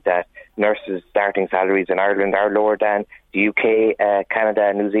the point that nurses' starting salaries in Ireland are lower than the UK,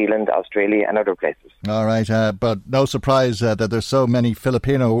 Canada, New Zealand, Australia and other places. All right, but no surprise that there's so many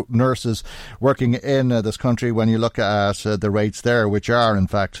Filipino nurses working in this country when you look at the rates there, which are in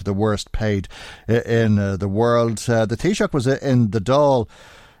fact the worst paid in the world. The Taoiseach was in the Dáil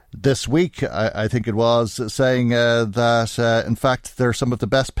this week, I think it was, saying that in fact they're some of the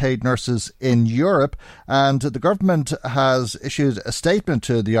best paid nurses in Europe, and the government has issued a statement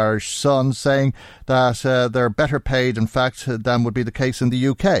to the Irish Sun saying that they're better paid in fact than would be the case in the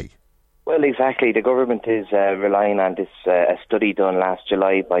UK. Well, exactly. The government is relying on this a study done last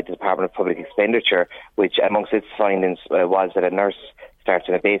July by the Department of Public Expenditure, which amongst its findings was that a nurse starts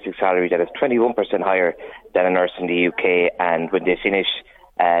on a basic salary that is 21% higher than a nurse in the UK, and when they finish,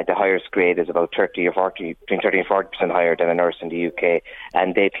 the highest grade is about 30 and 40% higher than a nurse in the UK.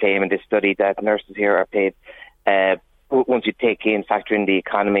 And they claim in this study that nurses here are paid, once you factor in the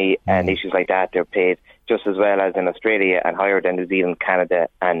economy and issues like that, they're paid just as well as in Australia and higher than New Zealand, Canada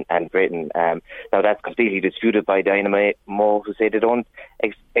and Britain. Now, that's completely disputed by the INMO, who say they don't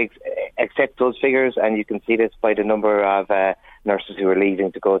accept those figures, and you can see this by the number of nurses who are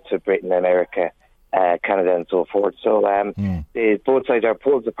leaving to go to Britain, America, Canada and so forth. So both sides are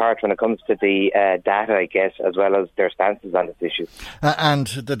pulled apart when it comes to the data, I guess, as well as their stances on this issue. And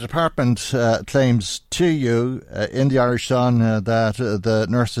the department claims to you in the Irish Sun that the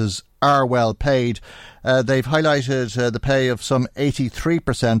nurses are well paid. They've highlighted the pay of some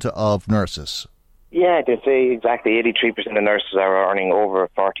 83% of nurses. Yeah, they say exactly 83% of nurses are earning over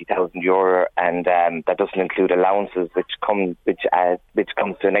 €40,000, and that doesn't include allowances, which comes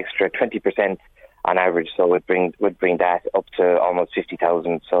to an extra 20% on average. So would bring that up to almost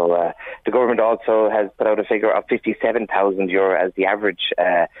 50,000. So the government also has put out a figure of €57,000 as the average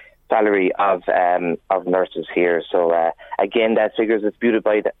salary of nurses here. So again, that figure is disputed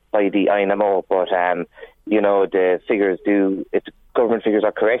by the INMO, but the figures if government figures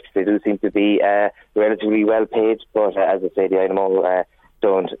are correct, they do seem to be relatively well paid. But as I say, the INMO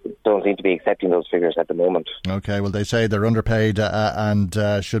don't seem to be accepting those figures at the moment. Okay, well, they say they're underpaid and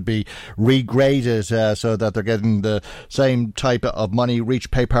should be regraded so that they're getting the same type of money, reach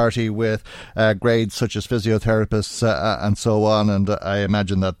pay parity with grades such as physiotherapists and so on. And I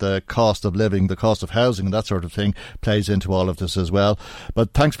imagine that the cost of living, the cost of housing and that sort of thing plays into all of this as well.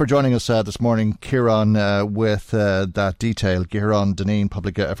 But thanks for joining us this morning, Kieran, with that detail. Kieran Dineen,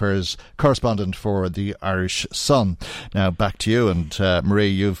 Public Affairs Correspondent for the Irish Sun. Now back to you, and Marie,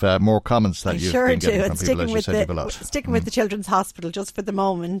 you've more comments that you've been getting from people, as you said, you've a lot. Sticking with the Children's Hospital just for the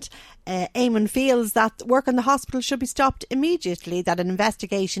moment, Eamon feels that work in the hospital should be stopped immediately, that an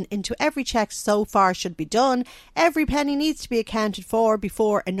investigation into every check so far should be done. Every penny needs to be accounted for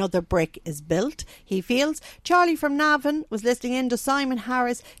before another brick is built, he feels. Charlie from Navan was listening in. Does Simon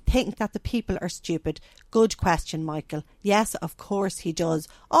Harris think that the people are stupid? Good question, Michael. Yes, of course he does.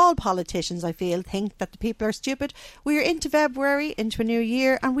 All politicians, I feel, think that the people are stupid. We are into February, into a new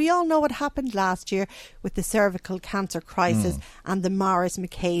year, and we all know what happened last year with the cervical cancer crisis and the Maurice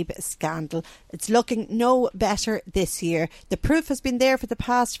McCabe scandal. It's looking no better this year. The proof has been there for the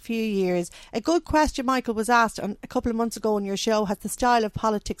past few years. A good question, Michael, was asked a couple of months ago on your show. Has the style of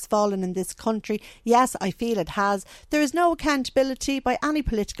politics fallen in this country? Yes, I feel it has. There is no accountability by any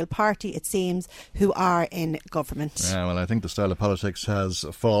political party, it seems, who are in government. Yeah, well, I think the style of politics has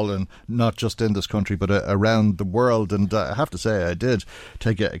fallen not just in this country but around the world, and I have to say I did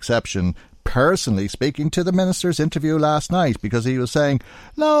take exception personally speaking to the minister's interview last night, because he was saying,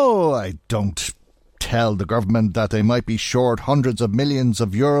 no, I don't tell the government that they might be short hundreds of millions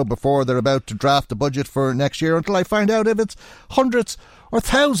of euro before they're about to draft the budget for next year until I find out if it's hundreds or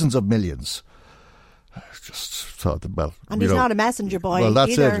thousands of millions. I just thought that, well, and he's not a messenger boy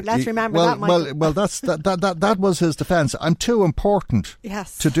that's either. It. Let's remember that, Michael. Well, that was his defence. I'm too important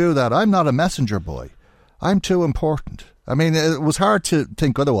to do that. I'm not a messenger boy. I'm too important. I mean, it was hard to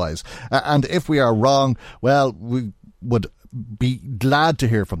think otherwise. And if we are wrong, well, we would be glad to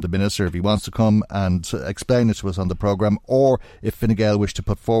hear from the Minister if he wants to come and explain it to us on the programme, or if Fine Gael wish to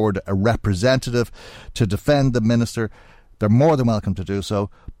put forward a representative to defend the Minister. They're more than welcome to do so.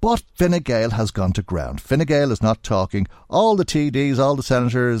 But Fine Gael has gone to ground. Fine Gael is not talking. All the TDs, all the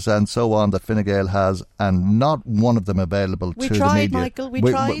senators and so on that Fine Gael has, and not one of them available to the media. Michael, we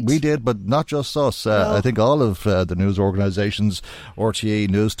tried. We did, but not just us. No. I think all of the news organisations,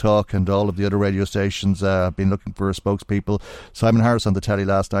 RTE, News Talk and all of the other radio stations have been looking for spokespeople. Simon Harris on the telly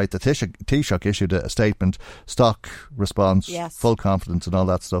last night. The Taoiseach issued a statement, stock response, full confidence and all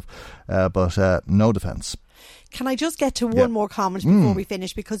that stuff, but no defence. Can I just get to one more comment before we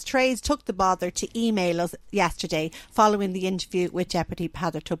finish? Because Trace took the bother to email us yesterday following the interview with Deputy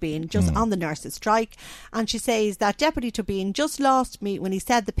Peadar Tóibín just on the nurses' strike. And she says that Deputy Tóibín just lost me when he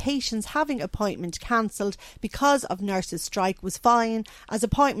said the patients having appointment cancelled because of nurses' strike was fine, as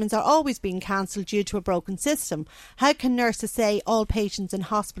appointments are always being cancelled due to a broken system. How can nurses say all patients in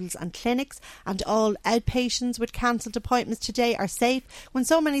hospitals and clinics and all outpatients with cancelled appointments today are safe when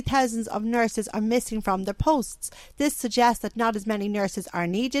so many thousands of nurses are missing from their posts? This suggests that not as many nurses are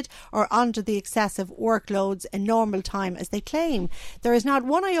needed or under the excessive workloads in normal time as they claim. There is not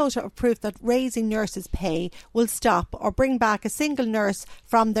one iota of proof that raising nurses' pay will stop or bring back a single nurse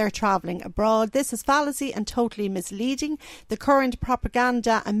from their travelling abroad. This is fallacy and totally misleading. The current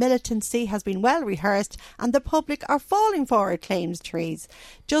propaganda and militancy has been well rehearsed and the public are falling for it, claims Therese.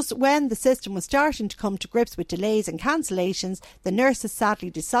 Just when the system was starting to come to grips with delays and cancellations, the nurses sadly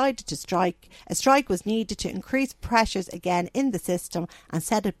decided to strike. A strike was needed to increase pressures again in the system and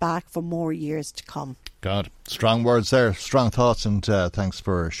set it back for more years to come. God, strong words there, strong thoughts, and thanks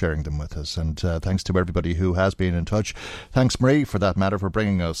for sharing them with us, and thanks to everybody who has been in touch. Thanks, Marie, for that matter, for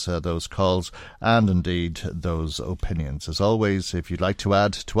bringing us those calls and indeed those opinions. As always, if you'd like to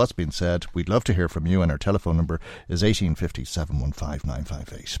add to what's been said, we'd love to hear from you, and our telephone number is 1850 715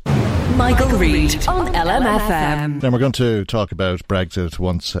 958. Michael Reid on LMFM. Then we're going to talk about Brexit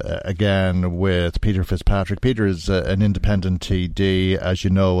once again with Peter Fitzpatrick. Peter is an independent TD, as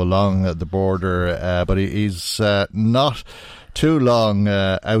you know, along the border, but he's not too long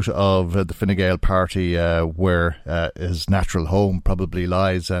out of the Fine Gael party, where his natural home probably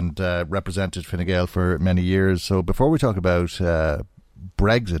lies, and represented Fine Gael for many years. So before we talk about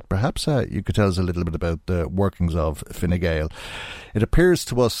Brexit, perhaps you could tell us a little bit about the workings of Fine Gael. It appears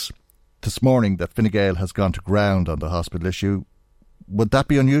to us this morning that Fine Gael has gone to ground on the hospital issue. Would that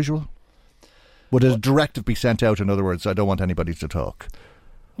be unusual? Would a directive be sent out? In other words, I don't want anybody to talk.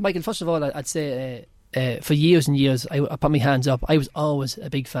 Michael, first of all, I'd say for years and years, I put my hands up. I was always a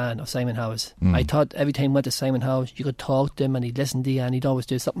big fan of Simon Howes. I thought every time you went to Simon Howes, you could talk to him and he'd listen to you and he'd always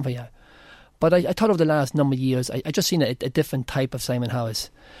do something for you. But I thought over the last number of years, I just seen a different type of Simon Howes.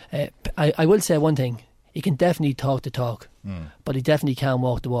 I will say one thing. He can definitely talk the talk, but he definitely can't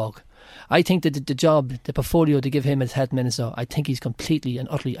walk the walk. I think that the job, the portfolio to give him as health minister, I think he's completely and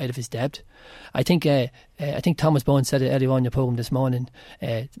utterly out of his depth. I think Thomas Bowen said it earlier on your programme this morning.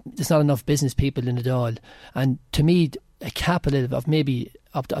 There's not enough business people in the Dáil, and to me, a capital of maybe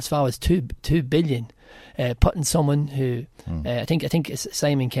up to as far as 2 billion putting someone who I think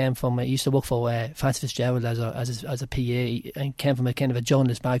Simon came from. He used to work for Francis Fitzgerald as a PA, and came from a kind of a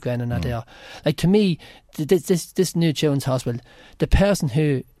journalist background and that there. Like, to me, this new children's hospital, the person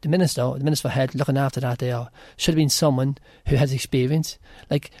who the Minister for Health looking after that there should have been someone who has experience.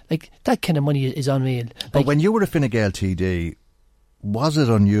 Like that kind of money is unreal. But when you were a Fine Gael TD, was it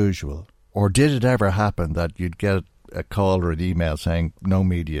unusual, or did it ever happen that you'd get a call or an email saying no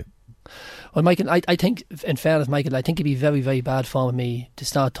media? Well, Michael, I think, in fairness, Michael, I think it'd be very, very bad form of me to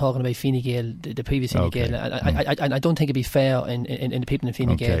start talking about Fine Gael, the previous Fine Gael. I don't think it'd be fair in the people in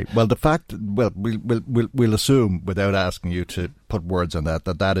Fine Gael. Well, we'll assume, without asking you to put words on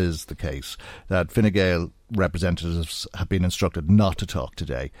that is the case, that Fine Gael representatives have been instructed not to talk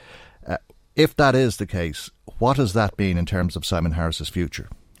today. If that is the case, what does that mean in terms of Simon Harris's future?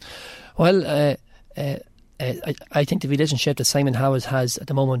 Well, I think the relationship that Simon Harris has at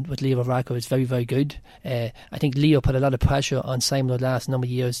the moment with Leo Varadkar is very, very good. I think Leo put a lot of pressure on Simon over the last number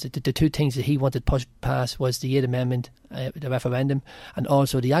of years. The two things that he wanted pushed past was the 8th Amendment, the referendum, and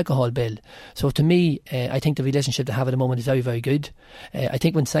also the alcohol bill. So to me, I think the relationship they have at the moment is very, very good. I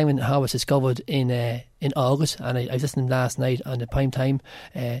think when Simon Harris discovered in August, and I was listening last night on the prime time,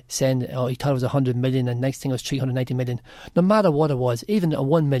 saying he thought it was 100 million and next thing was 390 million. No matter what it was, even a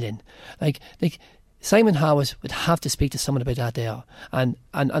 1 million, like Simon Harris would have to speak to someone about that there. And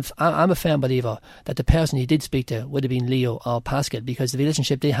I'm a firm believer that the person he did speak to would have been Leo or Pascal, because the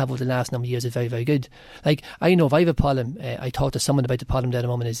relationship they have over the last number of years is very, very good. Like, I know if I have a problem, I talk to someone about the problem there at the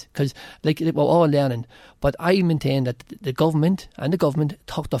moment is, because we're all learning. But I maintain that the government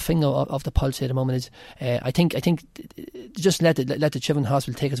took their finger off the pulse at the moment is, I think just let the Children's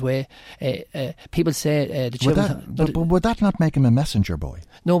Hospital take its way. People say the Children's... But would that not make him a messenger boy?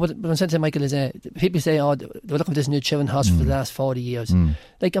 No, but what I'm saying to Michael is, people say, they were looking for this new Children's Hospital for the last 40 years.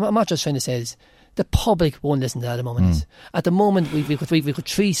 Like, I'm not just trying to say this. The public won't listen to that at the moment. At the moment, we've got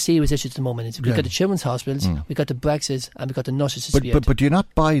three serious issues at the moment. We've got the children's hospitals, we've got the Brexit, and we've got the nurses dispute. But do you not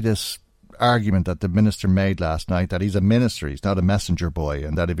buy this argument that the minister made last night, that he's a minister, he's not a messenger boy,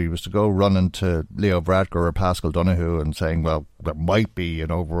 and that if he was to go running to Leo Varadkar or Pascal Donoghue and saying, well, there might be an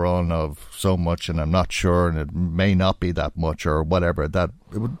overrun of so much and I'm not sure and it may not be that much or whatever, that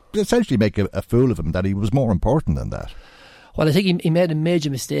it would essentially make a fool of him, that he was more important than that? Well, I think he made a major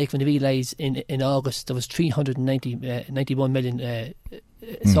mistake when he realised in August there was 391 million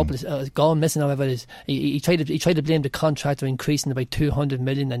surplus gone missing, however it is. He tried to blame the contractor increasing by 200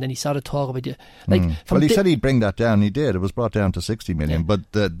 million, and then he started talking about he said he'd bring that down. He did. It was brought down to 60 million,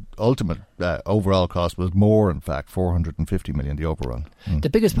 but the ultimate overall cost was more, in fact, 450 million, the overrun. The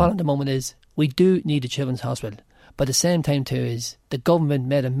biggest problem at the moment is we do need a children's hospital, but at the same time too is the government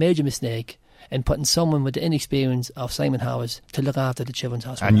made a major mistake in putting someone with the inexperience of Simon Harris to look after the children's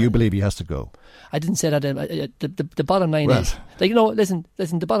hospital. And you believe he has to go? I didn't say that. The bottom line is, listen.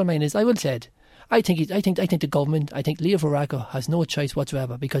 The bottom line is, I will say it. I think the government, I think Leo Varadkar has no choice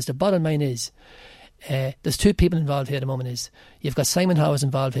whatsoever, because the bottom line is, there's two people involved here at the moment. Is you've got Simon Harris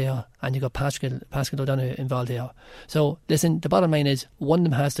involved here and you've got Pascal O'Donoghue involved here. So listen, the bottom line is one of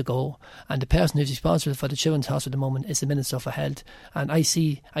them has to go, and the person who's responsible for the children's hospital at the moment is the Minister for Health. And I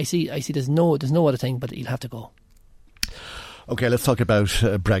see there's no other thing but he'll have to go. Okay, let's talk about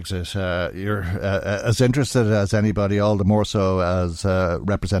Brexit. You're as interested as anybody, all the more so as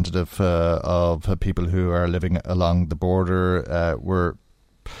representative of people who are living along the border. We're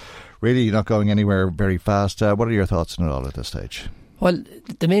really not going anywhere very fast. What are your thoughts on it all at this stage? Well,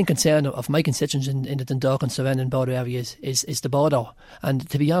 the main concern of my constituents in the Dundalk and surrounding border areas is the border. And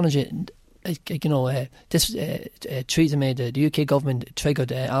to be honest, Theresa May, the UK government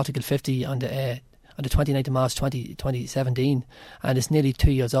triggered Article 50 on the 29th of March 2017, and it's nearly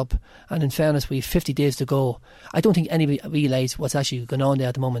 2 years up. And in fairness, we have 50 days to go. I don't think anybody realise what's actually going on there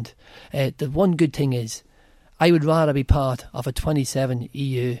at the moment. The one good thing is, I would rather be part of a 27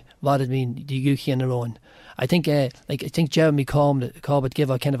 EU rather than the UK on their own. I think Jeremy Corbett gave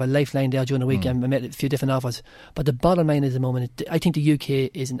a kind of a lifeline there during the week and made a few different offers. But the bottom line is, at the moment, I think the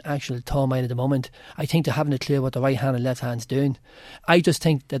UK is in actual turmoil at the moment. I think they're having to clear what the right hand and left hand's doing. I just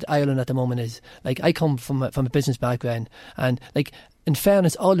think that Ireland at the moment is, I come from a business background, and in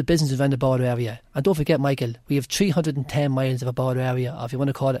fairness, all the businesses around the border area, and don't forget, Michael, we have 310 miles of a border area, or if you want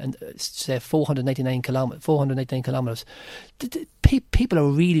to call it, say 499 kilometres. People are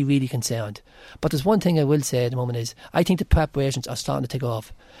really, really concerned. But there's one thing I will say at the moment is, I think the preparations are starting to take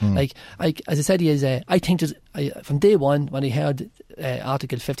off. As I said, I think from day one, when I heard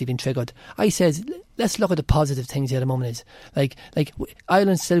Article 50 being triggered, I said, let's look at the positive things here at the moment. Is like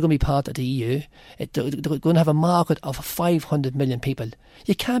Ireland's still going to be part of the EU. They're going to have a market of 500 million people.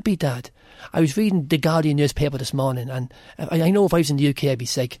 You can't beat that. I was reading the Guardian newspaper this morning, and I know if I was in the UK I'd be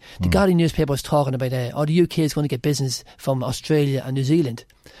sick. The Guardian newspaper was talking about the UK is going to get business from Australia and New Zealand.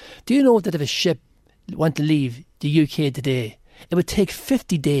 Do you know that if a ship went to leave the UK today, it would take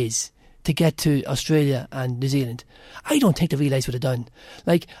 50 days to get to Australia and New Zealand? I don't think they realise what they've done.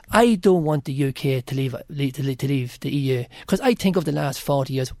 Like, I don't want the UK to leave the EU, because I think of the last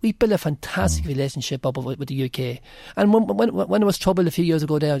 40 years we built a fantastic relationship up with the UK, and when there was trouble a few years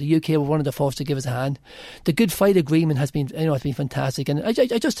ago there, the UK were one of the first to give us a hand. The Good Friday Agreement has been, it's been fantastic, and I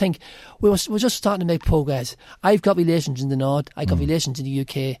just think we're just starting to make progress. I've got relations in the north, I got relations in the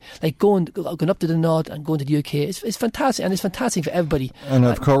UK. Like going up to the north and going to the UK, it's fantastic, and it's fantastic for everybody. And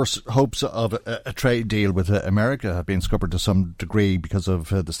of course, hopes of a trade deal with America have been scuppered to some degree because of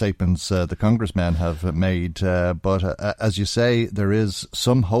the statements the congressmen have made. But as you say, there is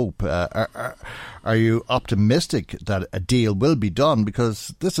some hope. Are you optimistic that a deal will be done?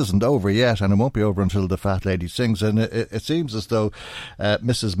 Because this isn't over yet, and it won't be over until the fat lady sings. And it seems as though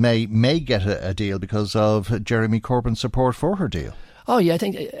Mrs. May get a deal because of Jeremy Corbyn's support for her deal. Oh yeah, I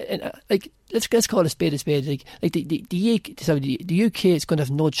think let's call a spade a spade. The UK is going to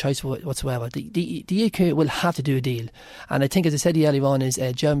have no choice whatsoever. The UK will have to do a deal, and I think, as I said earlier on, is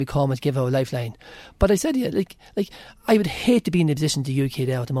Jeremy Corbyn give her a lifeline. But I said, I would hate to be in the position the UK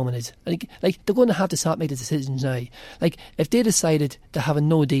there at the moment is. They're going to have to start making the decisions now. Like, if they decided to have a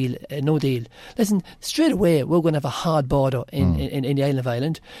no deal, listen, straight away we're going to have a hard border in the island of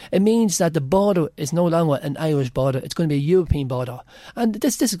Ireland. It means that the border is no longer an Irish border; it's going to be a European border, and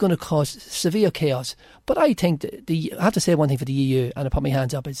this is going to cause severe chaos. But I think I have to say one thing for the EU, and I put my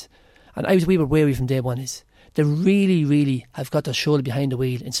hands up, we were wary from day one, is they really, really have got their shoulder behind the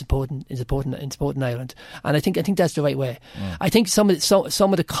wheel in supporting Ireland, and I think that's the right way. I think some of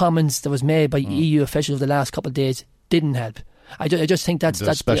the comments that was made by EU officials the last couple of days didn't help. I just think that's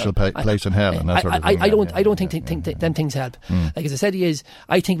special place in hell and that sort of thing. I don't think them things help. Like, as I said,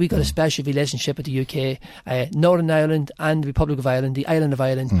 I think we've got a special relationship with the UK, Northern Ireland and the Republic of Ireland, the island of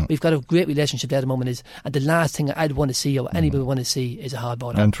Ireland. We've got a great relationship there at the moment, and the last thing I'd want to see, or anybody would want to see, is a hard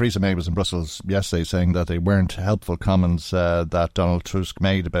border. And Theresa May was in Brussels yesterday saying that they weren't helpful comments that Donald Tusk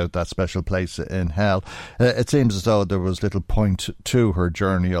made about that special place in hell. It seems as though there was little point to her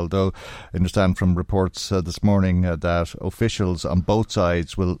journey, although I understand from reports this morning that officials on both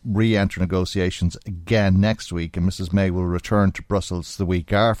sides will re-enter negotiations again next week, and Mrs. May will return to Brussels the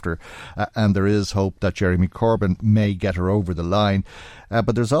week after, and there is hope that Jeremy Corbyn may get her over the line.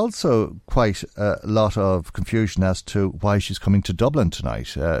 But there's also quite a lot of confusion as to why she's coming to Dublin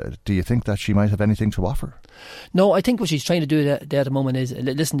tonight. Do you think that she might have anything to offer? No, I think what she's trying to do there at the moment is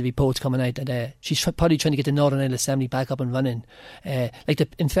listen to reports coming out that she's probably trying to get the Northern Ireland Assembly back up and running.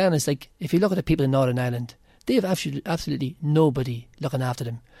 In fairness, if you look at the people in Northern Ireland, they have absolutely nobody looking after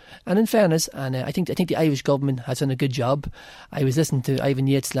them. And in fairness, and I think the Irish government has done a good job. I was listening to Ivan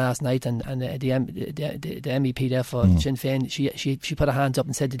Yates last night, and the MEP there for Sinn Féin, she put her hands up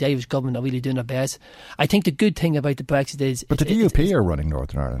and said the Irish government are really doing their best. I think the good thing about the Brexit is... But the DUP are running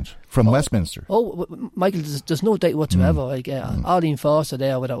Northern Ireland from Westminster. Oh, Michael, there's no doubt whatsoever. Arlene Foster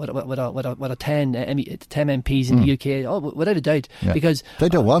there with her 10 MPs in the UK, without a doubt. Yeah. Because they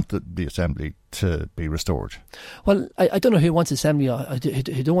don't want the Assembly to be restored. Well, I don't know who wants Assembly or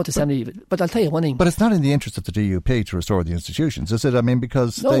who don't want Assembly, but I'll tell you one thing. But it's not in the interest of the DUP to restore the institutions, is it? I mean,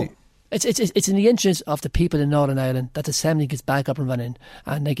 because It's in the interest of the people in Northern Ireland that the Assembly gets back up and running,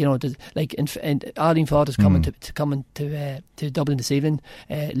 and and Arlene Ford is coming to Dublin this evening.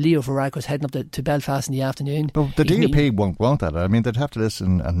 Leo Varadkar is heading up to Belfast in the afternoon. But the DUP won't want that. I mean, they'd have to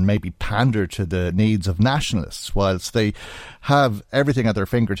listen and maybe pander to the needs of nationalists, whilst they have everything at their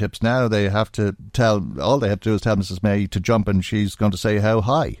fingertips now. All they have to do is tell Mrs. May to jump, and she's going to say how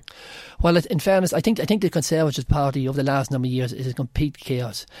high. Well, in fairness, I think the Conservative Party over the last number of years is a complete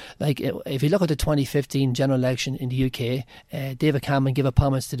chaos. Like, if you look at the 2015 general election in the UK, David Cameron gave a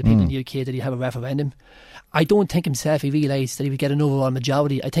promise to the people in the UK that he'd have a referendum. I don't think himself he realised that he would get an overall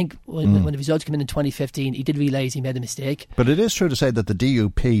majority. I think when the results came in 2015, he did realise he made a mistake. But it is true to say that the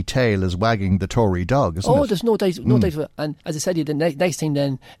DUP tail is wagging the Tory dog, isn't it? Oh, there's no doubt. And as I said, the next thing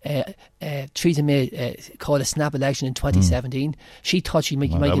then, Theresa May called a snap election in 2017. She thought she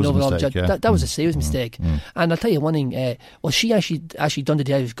might get an overall majority. Yeah. That was a serious mistake. And I'll tell you one thing, what she actually done to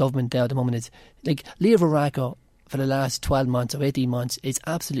the Irish government there at the moment is, like, Leo Varadkar for the last 12 months or 18 months is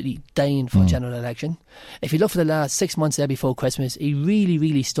absolutely dying for a general election. If you look for the last 6 months there before Christmas, he really,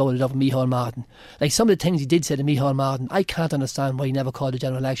 really stole it off of Micheál Martin. Like some of the things he did say to Micheál Martin, I can't understand why he never called a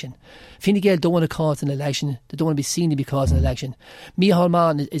general election. Fine Gael don't want to cause an election. They don't want to be seen to be causing an election. Micheál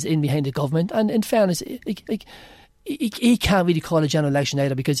Martin is in behind the government, and in fairness, he can't really call a general election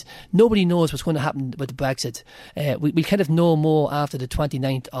either, because nobody knows what's going to happen with the Brexit. We kind of know more after the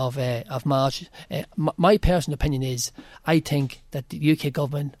 29th of March. My personal opinion is I think that the UK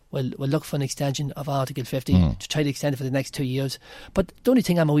government will look for an extension of Article 50 to try to extend it for the next 2 years. But the only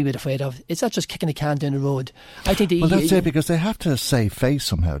thing I'm a wee bit afraid of is not just kicking the can down the road. I think well, that's it, because they have to save face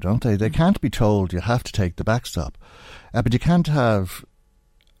somehow, don't they? They can't be told you have to take the backstop. But you can't have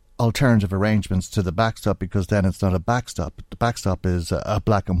alternative arrangements to the backstop, because then it's not a backstop. The backstop is a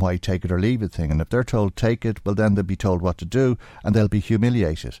black and white take it or leave it thing, and if they're told take it, well then they'll be told what to do and they'll be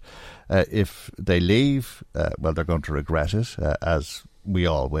humiliated. If they leave, well, they're going to regret it, as we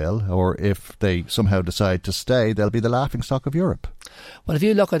all will, or if they somehow decide to stay, they'll be the laughingstock of Europe. Well, if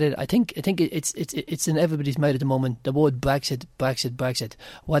you look at it, I think it's in everybody's mind at the moment, the word Brexit.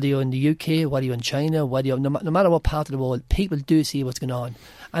 Whether you're in the UK, whether you're in China, whether you're no matter what part of the world, people do see what's going on.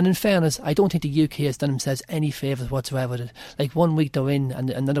 And in fairness, I don't think the UK has done themselves any favours whatsoever with it. Like 1 week they're in and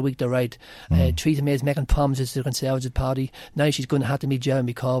another week they're out. Theresa May is making promises to the Conservative Party. Now she's going to have to meet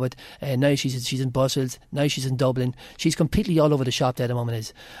Jeremy Corbyn. Now she's in Brussels. Now she's in Dublin. She's completely all over the shop there at the moment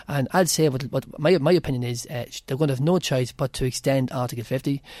is. And I'd say what my opinion is, they're going to have no choice but to extend Article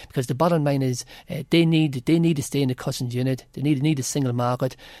 50, because the bottom line is they need to stay in the customs unit. They need a single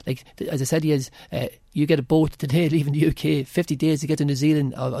market. Like as I said, you get a boat today leaving the UK, 50 days to get to New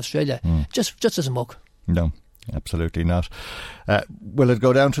Zealand or Australia. Just doesn't work. No, absolutely not. Will it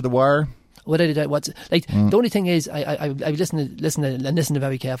go down to the wire? The only thing is, I listen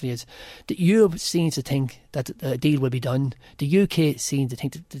very carefully, is that Europe seems to think that a deal will be done. The UK seems to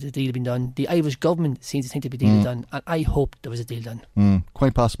think that the deal will be done. The Irish government seems to think that the deal will be done, and I hope there was a deal done.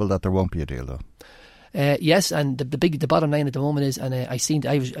 Quite possible that there won't be a deal, though. Yes, and the bottom line at the moment is, and I see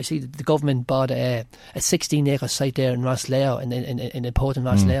the government bought a 16-acre site there in Rosslare, in the port in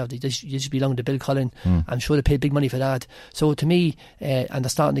Rosslare. They just belong to Bill Cullen. I'm sure they paid big money for that. So to me, and they're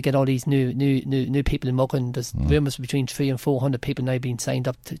starting to get all these new people in working. There's rumours between 300 and 400 people now being signed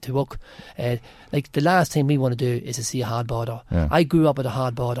up to work. Like the last thing we want to do is to see a hard border. I grew up with a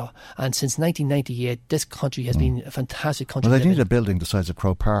hard border, and since 1998, this country has been a fantastic country. Well, they need a building the size of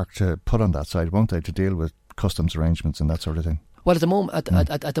Croke Park to put on that side, won't they, to deal with customs arrangements and that sort of thing? Well, at the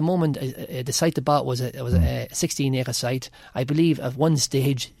moment, the site they bought was a 16-acre site. I believe at one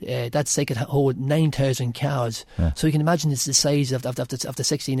stage that site could hold 9,000 cars. So you can imagine it's the size of the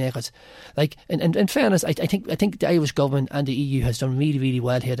 16 acres. Like, in fairness, I think the Irish government and the EU has done really, really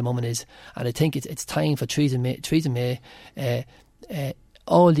well here at the moment and I think it's time for Theresa May,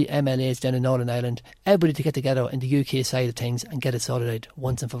 all the MLAs down in Northern Ireland, everybody to get together in the UK side of things and get it sorted out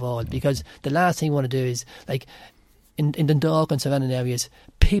once and for all. Because the last thing we want to do is, like, in Dundalk and surrounding areas,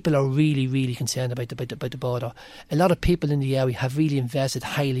 people are really, really concerned about the border. A lot of people in the area have really invested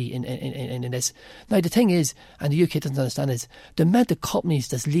highly in this. Now, the thing is, and the UK doesn't understand this, the amount of companies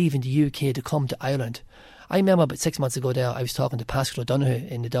that's leaving the UK to come to Ireland. I remember about 6 months ago there, I was talking to Pascal O'Donoghue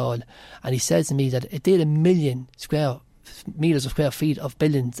in the Dáil, and he says to me that if they had 1 million metres of square feet of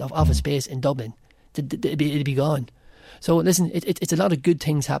buildings of office space in Dublin, it'd be gone. So listen, it's a lot of good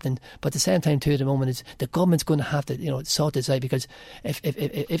things happening, but at the same time too, at the moment, is the government's going to have to sort this out, because if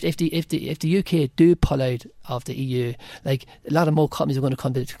the UK do pull out of the EU, like, a lot of more companies are going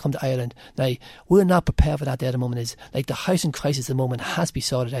to come to Ireland. Now, we're not prepared for that there at the moment. Is like the housing crisis at the moment has to be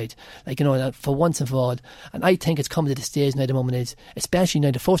sorted out, for once and for all. And I think it's coming to the stage now at the moment, is especially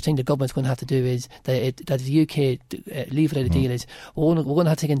now the first thing the government's going to have to do is that the UK leave without a deal is we're going to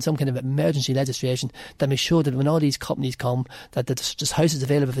have to take in some kind of emergency legislation that makes sure that when all these companies come, that there's just houses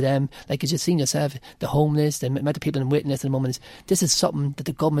available for them. Like, as you've seen yourself, the homeless, the amount of people in waiting list at the moment, this is something that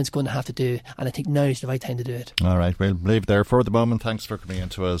the government's going to have to do, and I think now is the right time to do it. All right, we'll leave there for the moment. Thanks for coming in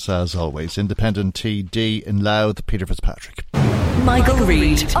to us as always. Independent TD in Louth, Peter Fitzpatrick. Michael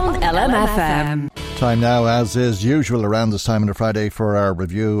Reid on LMFM. Time now, as is usual around this time on a Friday, for our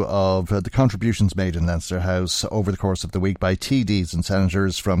review of the contributions made in Leinster House over the course of the week by TDs and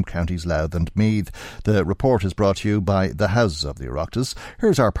senators from counties Louth and Meath. The report is brought to you by the Houses of the Oireachtas.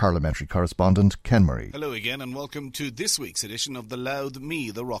 Here's our parliamentary correspondent, Ken Murray. Hello again and welcome to this week's edition of the Louth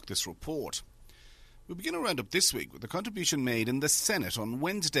Meath Oireachtas Report. We begin a roundup this week with the contribution made in the Senate on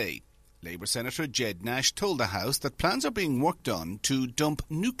Wednesday. Labour Senator Jed Nash told the House that plans are being worked on to dump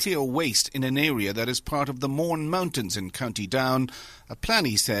nuclear waste in an area that is part of the Mourne Mountains in County Down, a plan,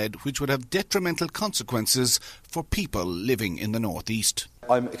 he said, which would have detrimental consequences for people living in the northeast.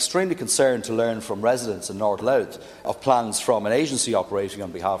 I'm extremely concerned to learn from residents in North Louth of plans from an agency operating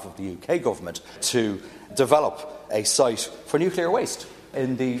on behalf of the UK government to develop a site for nuclear waste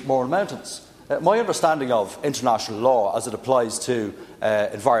in the Mourne Mountains. My understanding of international law as it applies to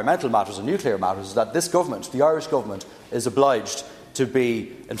environmental matters and nuclear matters is that this government, the Irish government, is obliged to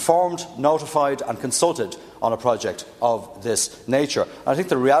be informed, notified and consulted on a project of this nature. And I think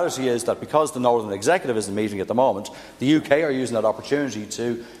the reality is that because the Northern Executive isn't meeting at the moment, the UK are using that opportunity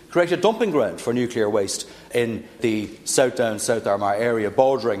to create a dumping ground for nuclear waste in the South Down, South Armagh area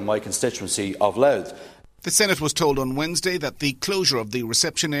bordering my constituency of Louth. The Senate was told on Wednesday that the closure of the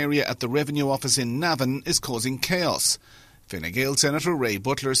reception area at the Revenue Office in Navan is causing chaos. Fine Gael Senator Ray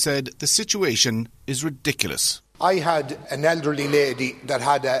Butler said the situation is ridiculous. I had an elderly lady that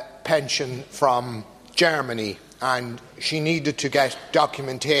had a pension from Germany and she needed to get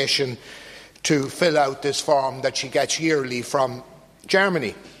documentation to fill out this form that she gets yearly from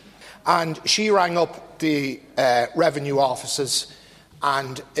Germany. And she rang up the revenue offices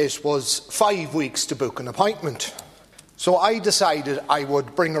and it was 5 weeks to book an appointment. So I decided I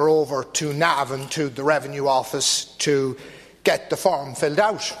would bring her over to Navan, to the revenue office, to get the form filled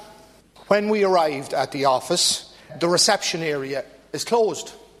out. When we arrived at the office, the reception area is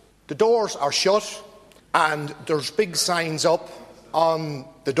closed. The doors are shut and there's big signs up on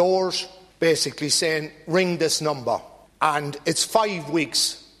the doors basically saying, ring this number. And it's 5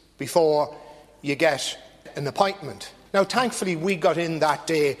 weeks before you get an appointment. Now, thankfully, we got in that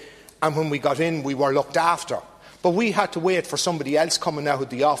day, and when we got in, we were looked after. But we had to wait for somebody else coming out of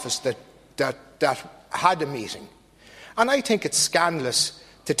the office that had a meeting. And I think it's scandalous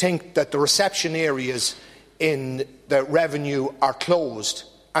to think that the reception areas in the revenue are closed,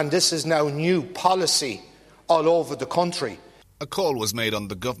 and this is now new policy all over the country. A call was made on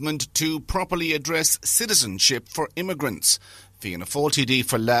the government to properly address citizenship for immigrants. Fianna Fáil TD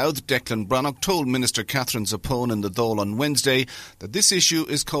for Louth, Declan Brannock, told Minister Catherine Zappone in the Dáil on Wednesday that this issue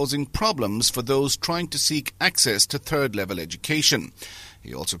is causing problems for those trying to seek access to third-level education.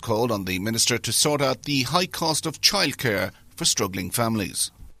 He also called on the Minister to sort out the high cost of childcare for struggling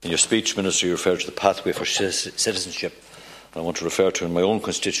families. In your speech, Minister, you referred to the pathway for citizenship. I want to refer to in my own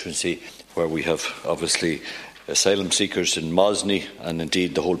constituency where we have obviously asylum seekers in Mosney and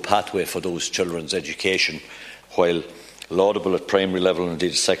indeed the whole pathway for those children's education, while laudable at primary level and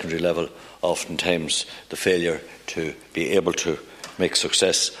indeed secondary level, oftentimes the failure to be able to make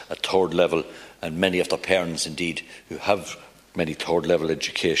success at third level, and many of the parents indeed who have many third level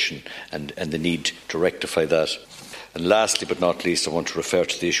education and the need to rectify that. And lastly but not least, I want to refer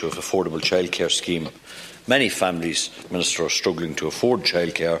to the issue of affordable childcare scheme. Many families, Minister, are struggling to afford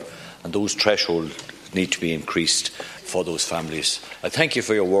childcare, and those thresholds need to be increased for those families. I thank you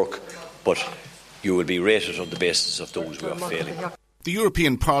for your work, but you will be rated on the basis of those who are failing. The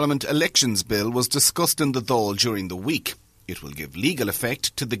European Parliament Elections Bill was discussed in the Dáil during the week. It will give legal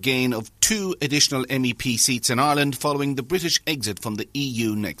effect to the gain of 2 additional MEP seats in Ireland following the British exit from the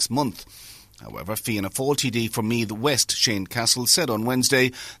EU next month. However, Fianna Fáil TD for Meath West, Shane Castle, said on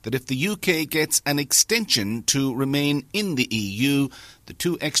Wednesday that if the UK gets an extension to remain in the EU, the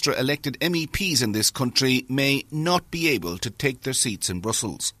 2 extra elected MEPs in this country may not be able to take their seats in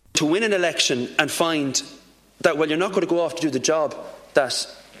Brussels. To win an election and find that, well, you're not going to go off to do the job that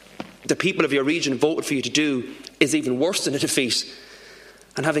the people of your region voted for you to do is even worse than a defeat.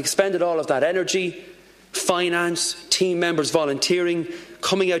 And having expended all of that energy, finance, team members volunteering,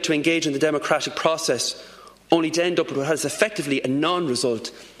 coming out to engage in the democratic process, only to end up with what is effectively a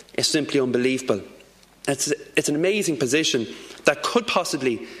non-result, is simply unbelievable. It's an amazing position that could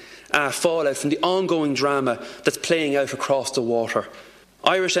possibly fall out from the ongoing drama that's playing out across the water.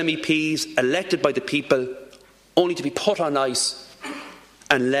 Irish MEPs elected by the people only to be put on ice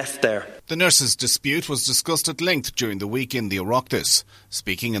and left there. The nurses' dispute was discussed at length during the week in the Oireachtas.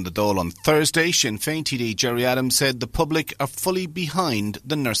 Speaking in the Dáil on Thursday, Sinn Féin TD Jerry Adams said the public are fully behind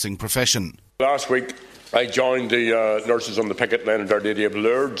the nursing profession. Last week I joined the nurses on the picket line at Our Lady of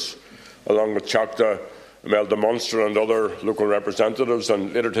Lourdes, along with Teachta, Imelda Munster and other local representatives,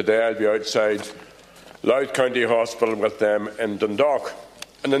 and later today I'll be outside Louth County Hospital with them in Dundalk.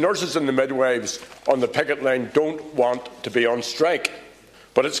 And the nurses and the midwives on the picket line don't want to be on strike.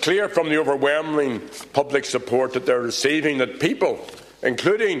 But it's clear from the overwhelming public support that they're receiving that people,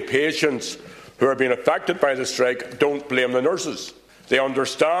 including patients who are being affected by the strike, don't blame the nurses. They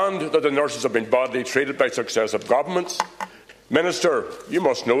understand that the nurses have been badly treated by successive governments. Minister, you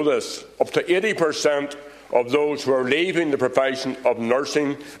must know this. Up to 80% of those who are leaving the profession of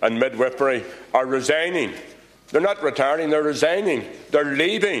nursing and midwifery are resigning. They're not retiring, they're resigning. They're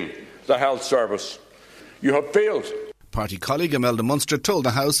leaving the health service. You have failed. Party colleague Imelda Munster told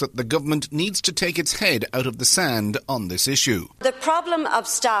the House that the government needs to take its head out of the sand on this issue. The problem of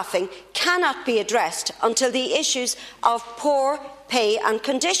staffing cannot be addressed until the issues of poor pay and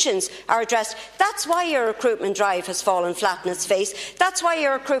conditions are addressed. That's why your recruitment drive has fallen flat on its face. That's why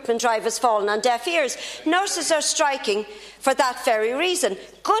your recruitment drive has fallen on deaf ears. Nurses are striking for that very reason.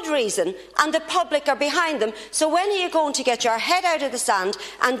 Good reason, and the public are behind them. So when are you going to get your head out of the sand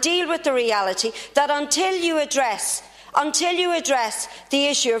and deal with the reality that until you address the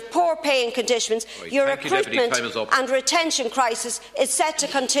issue of poor pay and conditions, your recruitment and retention crisis is set to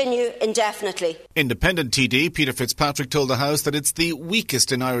continue indefinitely? Independent TD Peter Fitzpatrick told the House that it's the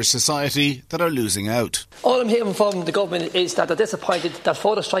weakest in Irish society that are losing out. All I'm hearing from the government is that they're disappointed that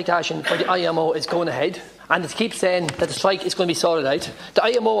further strike action by the IMO is going ahead, and it keeps saying that the strike is going to be sorted out. The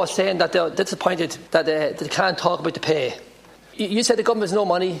IMO are saying that they're disappointed that they can't talk about the pay. You said the government has no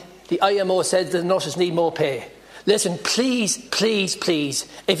money. The IMO said the nurses need more pay. Listen, please,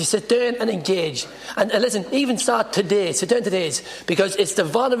 if you sit down and engage, and listen, even sit down today, because it's the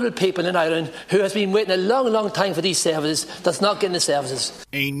vulnerable people in Ireland who has been waiting a long time for these services that's not getting the services.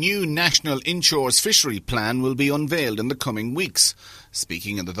 A new national inshores fishery plan will be unveiled in the coming weeks.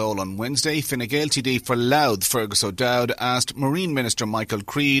 Speaking in the Dáil on Wednesday, Fine Gael TD for Louth, Fergus O'Dowd, asked Marine Minister Michael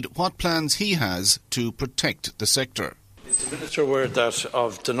Creed what plans he has to protect the sector. Is the Minister aware that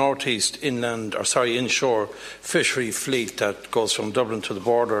of the North East inshore fishery fleet that goes from Dublin to the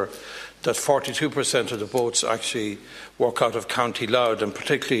border, that 42% of the boats actually work out of County Louth, and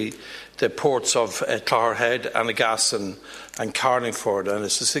particularly the ports of Clogherhead, Annagassan and Carlingford, and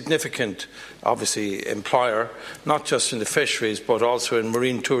it's a significant, obviously, employer, not just in the fisheries but also in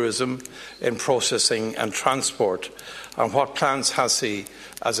marine tourism, in processing and transport. And what plans has he,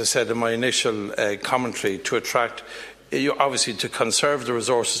 as I said in my initial commentary, to attract, obviously to conserve the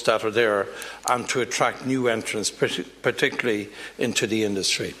resources that are there and to attract new entrants, particularly into the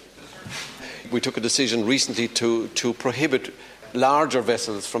industry? We took a decision recently to prohibit larger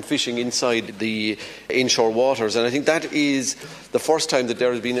vessels from fishing inside the inshore waters, and I think that is the first time that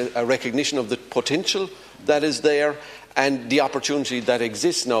there has been a recognition of the potential that is there and the opportunity that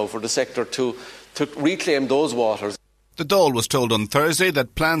exists now for the sector to reclaim those waters. The Dáil was told on Thursday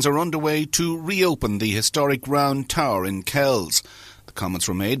that plans are underway to reopen the historic Round Tower in Kells. The comments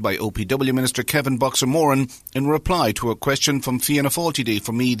were made by OPW Minister Kevin Boxer-Moran in reply to a question from Fianna Fáil TD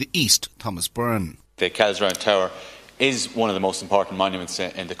for Meath East, Thomas Byrne. The Kells Round Tower is one of the most important monuments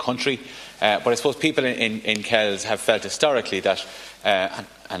in the country, but I suppose people in Kells have felt historically that,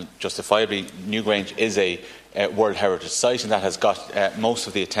 and justifiably, Newgrange is a World Heritage Site, and that has got most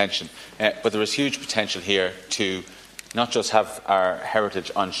of the attention. But there is huge potential here to not just have our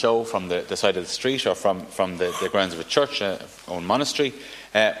heritage on show from the side of the street or from the grounds of a church, own monastery,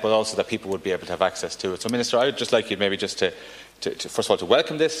 but also that people would be able to have access to it. So, Minister, I would just like you maybe just to first of all to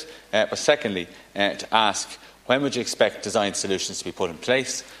welcome this, but secondly to ask, when would you expect design solutions to be put in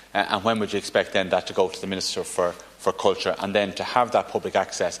place, and when would you expect then that to go to the Minister for Culture, and then to have that public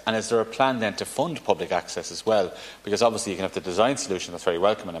access? And is there a plan then to fund public access as well? Because obviously you can have the design solution, that's very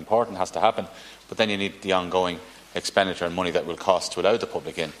welcome and important, has to happen, but then you need the ongoing expenditure and money that will cost to allow the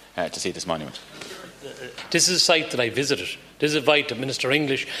public in to see this monument. This is a site that I visited. This is a site that Minister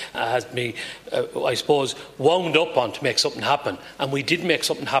English has me, I suppose, wound up on to make something happen. And we did make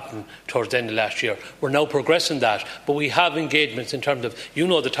something happen towards the end of last year. We're now progressing that, but we have engagements in terms of, you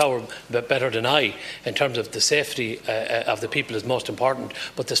know the tower better than I, in terms of the safety of the people is most important.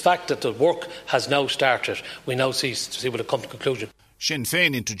 But the fact that the work has now started, we now see will it come to conclusion. Sinn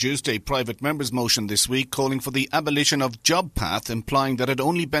Féin introduced a private member's motion this week calling for the abolition of JobPath, implying that it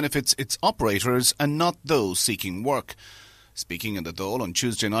only benefits its operators and not those seeking work. Speaking in the Dáil on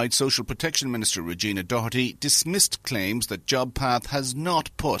Tuesday night, Social Protection Minister Regina Doherty dismissed claims that JobPath has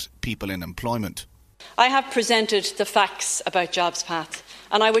not put people in employment. I have presented the facts about JobsPath,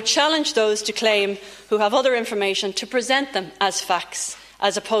 and I would challenge those to claim who have other information to present them as facts,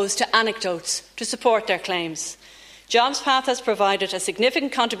 as opposed to anecdotes to support their claims. JobsPath has provided a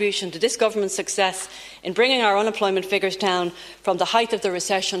significant contribution to this government's success in bringing our unemployment figures down from the height of the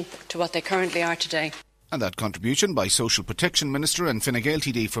recession to what they currently are today. And that contribution by Social Protection Minister and Fine Gael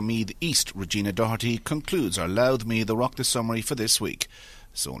TD for Meath East, Regina Doherty, concludes our Louth Meath Oireachtas summary for this week.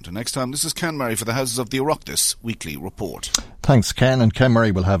 So until next time, this is Ken Murray for the Houses of the Oireachtas Weekly Report. Thanks, Ken. And Ken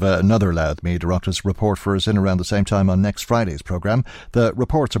Murray will have another Louth Meath Oireachtas report for us in around the same time on next Friday's programme. The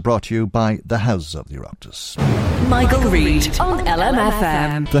reports are brought to you by the Houses of the Oireachtas. Michael Reid on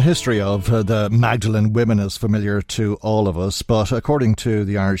LMFM. The history of the Magdalene women is familiar to all of us, but according to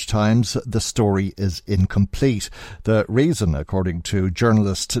the Irish Times, the story is incomplete. The reason, according to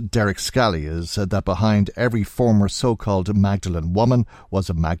journalist Derek Scally, is that behind every former so-called Magdalene woman was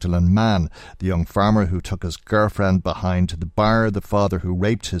a Magdalene man. The young farmer who took his girlfriend behind the bar, the father who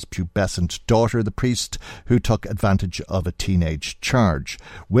raped his pubescent daughter, the priest who took advantage of a teenage charge.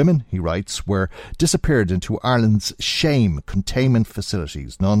 Women, he writes, were disappeared into Ireland's shame containment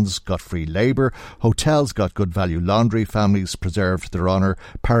facilities. Nuns got free labour, hotels got good value laundry, families preserved their honour,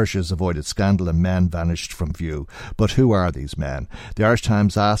 parishes avoided scandal, and men vanished from view. But who are these men? The Irish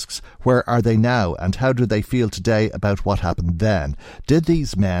Times asks, where are they now, and how do they feel today about what happened then? Did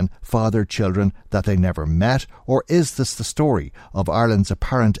these men father children that they never met, or is this the story of Ireland's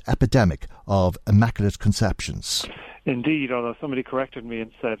apparent epidemic of immaculate conceptions? Indeed, although somebody corrected me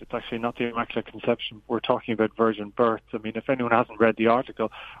and said it's actually not the Immaculate Conception, we're talking about virgin births. I mean, if anyone hasn't read the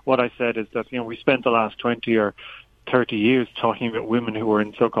article, what I said is that, we spent the last 20 or 30 years talking about women who were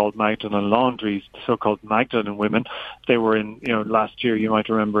in so-called Magdalene laundries, so-called Magdalene women. They were in, last year, you might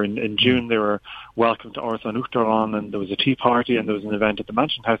remember, in June, they were welcomed to Orsan Uachtaráin, and there was a tea party and there was an event at the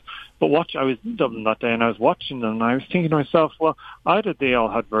Mansion House. But I was in Dublin that day and I was watching them and I was thinking to myself, well, either they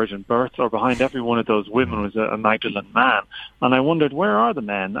all had virgin births or behind every one of those women was a Magdalene man. And I wondered, where are the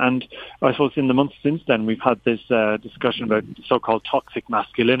men? And I suppose in the months since then, we've had this discussion about so-called toxic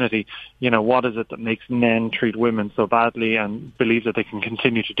masculinity. What is it that makes men treat women so badly and believe that they can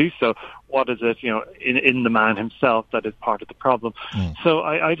continue to do so? What is it, in the man himself that is part of the problem? So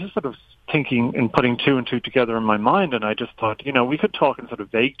I just sort of thinking and putting two and two together in my mind, and I just thought, we could talk in sort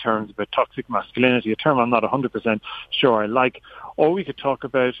of vague terms about toxic masculinity, a term I'm not 100% sure I like, or we could talk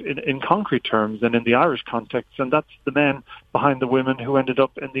about in concrete terms and in the Irish context, and that's the men behind the women who ended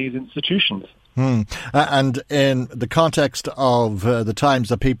up in these institutions. And in the context of the times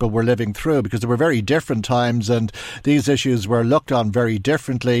that people were living through, because there were very different times and these issues were looked on very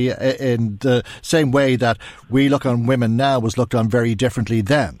differently, in the same way that we look on women now was looked on very differently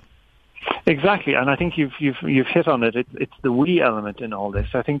then. Exactly, and I think you've hit on it. It's the we element in all this.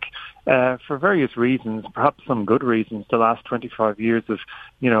 I think for various reasons, perhaps some good reasons, the last 25 years of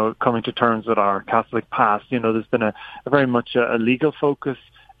coming to terms with our Catholic past. There's been a very much a legal focus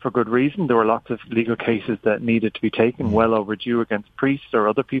for good reason. There were lots of legal cases that needed to be taken, well overdue, against priests or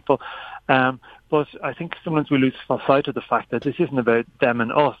other people. But I think sometimes we lose sight of the fact that this isn't about them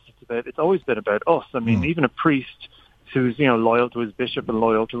and us. It's always been about us. I mean, even a priest who's loyal to his bishop and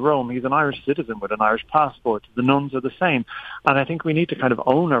loyal to Rome, he's an Irish citizen with an Irish passport. The nuns are the same, and I think we need to kind of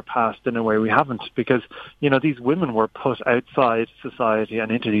own our past in a way we haven't, because these women were put outside society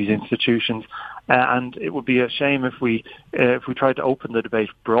and into these institutions, and it would be a shame if we tried to open the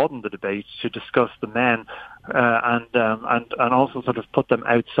debate, broaden the debate to discuss the men. And also sort of put them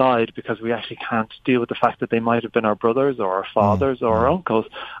outside, because we actually can't deal with the fact that they might have been our brothers or our fathers or our uncles.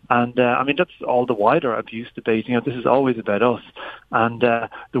 And I mean, that's all the wider abuse debate. This is always about us. And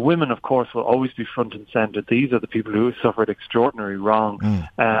the women, of course, will always be front and centre. These are the people who suffered extraordinary wrong.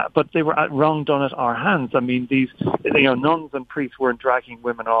 But they were wrong done at our hands. I mean, these nuns and priests weren't dragging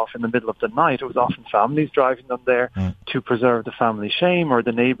women off in the middle of the night. It was often families driving them there to preserve the family shame, or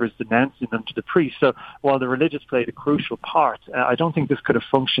the neighbours denouncing them to the priest. So while the religious played a crucial part, I don't think this could have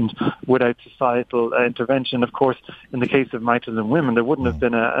functioned without societal intervention. Of course, in the case of Magdalene women, there wouldn't have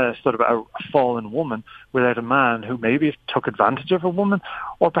been a sort of a fallen woman without a man who maybe took advantage of a woman,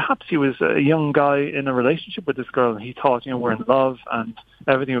 or perhaps he was a young guy in a relationship with this girl and he thought, we're in love and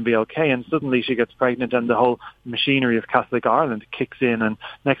everything would be okay, and suddenly she gets pregnant and the whole machinery of Catholic Ireland kicks in, and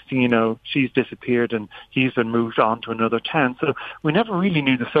next thing you know, she's disappeared and he's been moved on to another town. So we never really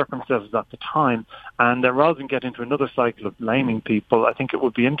knew the circumstances at the time, and rather than get into another cycle of blaming people, I think it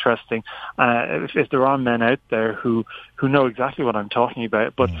would be interesting if there are men out there who know exactly what I'm talking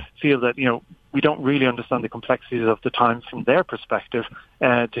about, but feel that, we don't really understand the complexities of the time from their perspective,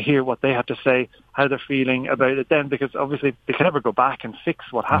 to hear what they had to say, how they're feeling about it then, because obviously they can never go back and fix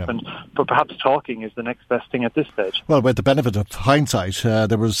what happened, but perhaps talking is the next best thing at this stage. Well, with the benefit of hindsight,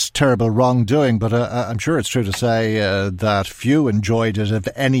 there was terrible wrongdoing, but I'm sure it's true to say that few enjoyed it, if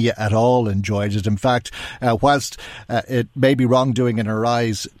any at all enjoyed it. In fact, whilst it may be wrongdoing in our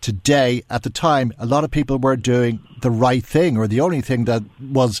eyes today, at the time, a lot of people were doing the right thing, or the only thing that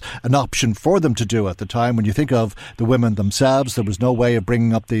was an option for them to do at the time. When you think of the women themselves, there was no way of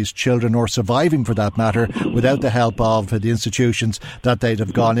bringing up these children, or surviving for that matter, without the help of the institutions that they'd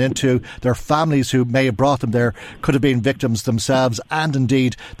have gone into. Their families who may have brought them there could have been victims themselves, and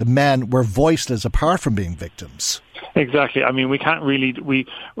indeed the men were voiceless apart from being victims. Exactly. I mean, we can't really.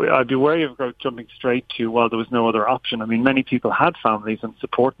 I'd be wary of jumping straight to, well, there was no other option. I mean, many people had families and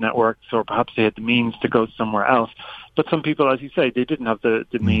support networks, or perhaps they had the means to go somewhere else. But some people, as you say, they didn't have the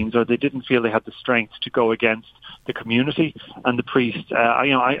means, or they didn't feel they had the strength to go against the community and the priest. I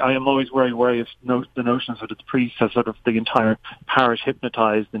am always very wary of the notion that the priest has sort of the entire parish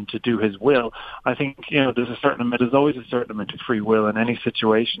hypnotised and to do his will. I think, there's always a certain amount of free will in any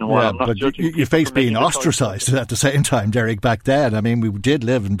situation. And I'm not but you face being ostracised at the same time, Derek, back then. I mean, we did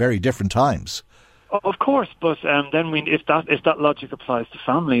live in very different times. Of course, but then if that logic applies to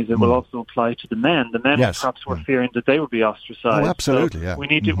families, it will also apply to the men. The men perhaps were fearing that they would be ostracised. Oh, absolutely, so we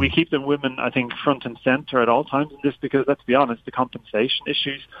need to we keep the women, I think, front and centre at all times in this, because let's be honest, the compensation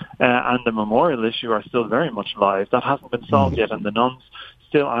issues and the memorial issue are still very much live. That hasn't been solved yet, and the nuns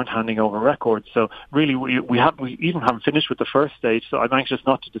still aren't handing over records. So really, we even haven't finished with the first stage. So I'm anxious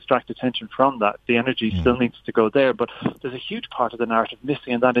not to distract attention from that. The energy still needs to go there, but there's a huge part of the narrative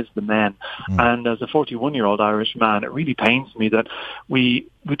missing, and that is the men. And as a 41-year-old Irish man, it really pains me that we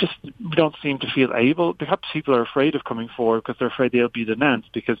don't seem to feel able. Perhaps people are afraid of coming forward because they're afraid they'll be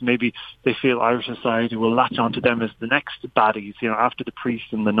denounced, because maybe they feel Irish society will latch onto them as the next baddies, after the priests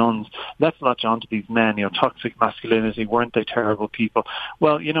and the nuns. Let's latch onto these men, toxic masculinity, weren't they terrible people?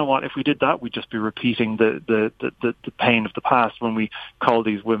 Well, you know what, if we did that, we'd just be repeating the pain of the past when we call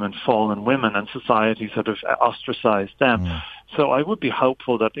these women fallen women and society sort of ostracized them. So I would be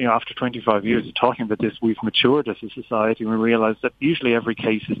hopeful that, after 25 years of talking about this, we've matured as a society, and we realise that usually every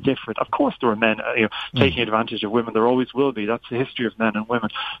case is different. Of course there are men, taking advantage of women. There always will be. That's the history of men and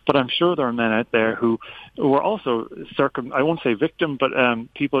women. But I'm sure there are men out there who are also, I won't say victim, but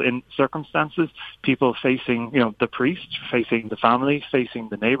people in circumstances, people facing, the priest, facing the family, facing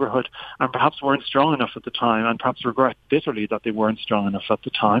the neighbourhood, and perhaps weren't strong enough at the time, and perhaps regret bitterly that they weren't strong enough at the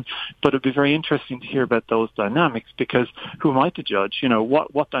time. But it'd be very interesting to hear about those dynamics, because who am I to judge?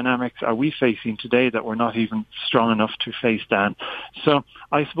 What dynamics are we facing today that we're not even strong enough to face, Dan? So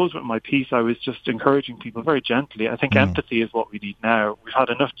I suppose with my piece, I was just encouraging people very gently. I think empathy is what we need now. We've had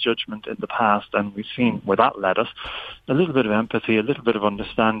enough judgment in the past, and we've seen where that led us. A little bit of empathy, a little bit of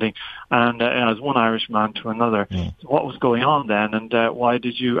understanding, and as one Irish man to another, what was going on then, and why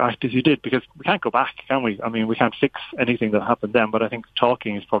did you act as you did? Because we can't go back, can we? I mean, we can't fix anything that happened then, but I think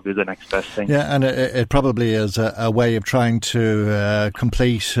talking is probably the next best thing. Yeah, and it probably is a way of trying to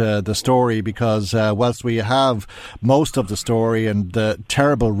complete the story, because whilst we have most of the story and the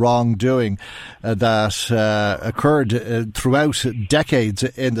terrible wrongdoing that occurred throughout decades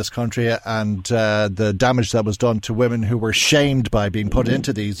in this country, and the damage that was done to women who were shamed by being put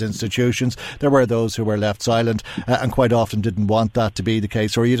into these institutions, there were those who were left silent and quite often didn't want that to be the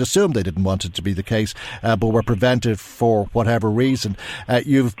case, or you'd assume they didn't want it to be the case, but were prevented for whatever reason.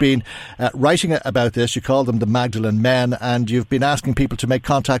 You've been writing about this. You call them the Magdalene Men, and you've been asking people to make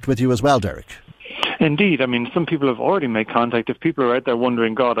contact with you as well, Derek. Indeed. I mean, some people have already made contact. If people are out there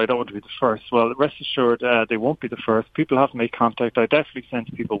wondering, God, I don't want to be the first, well, rest assured they won't be the first. People have made contact. I definitely sense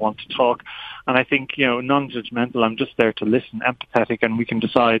people want to talk. And I think, non-judgmental, I'm just there to listen, empathetic, and we can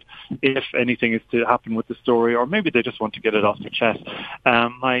decide if anything is to happen with the story, or maybe they just want to get it off their chest.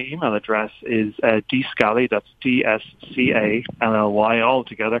 My email address is dscally, that's DSCALLY, all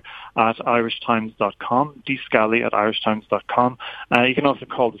together, at irishtimes.com, dscally at irishtimes.com. You can also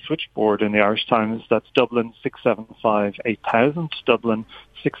call the switchboard in the Irish Times. That's Dublin 675 8000, Dublin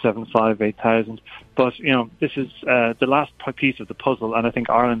 675 8000. But, this is the last piece of the puzzle, and I think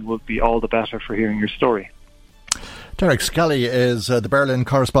Ireland will be all the better for hearing your story. Derek Scally is the Berlin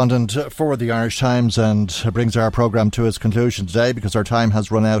correspondent for the Irish Times, and brings our programme to its conclusion today, because our time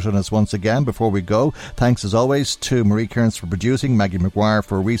has run out on us once again. Before we go, thanks as always to Marie Kearns for producing, Maggie McGuire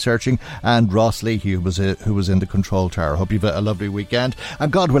for researching, and Ross Leahy who was in the control tower. Hope you've a lovely weekend,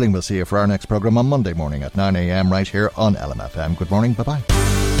 and God willing we'll see you for our next programme on Monday morning at 9 a.m. right here on LMFM. Good morning, bye-bye.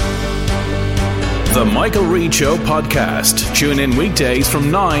 The Michael Reid Show podcast. Tune in weekdays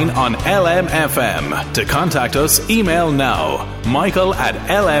from 9 on LMFM. To contact us, email now,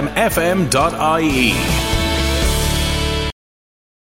 michael@lmfm.ie.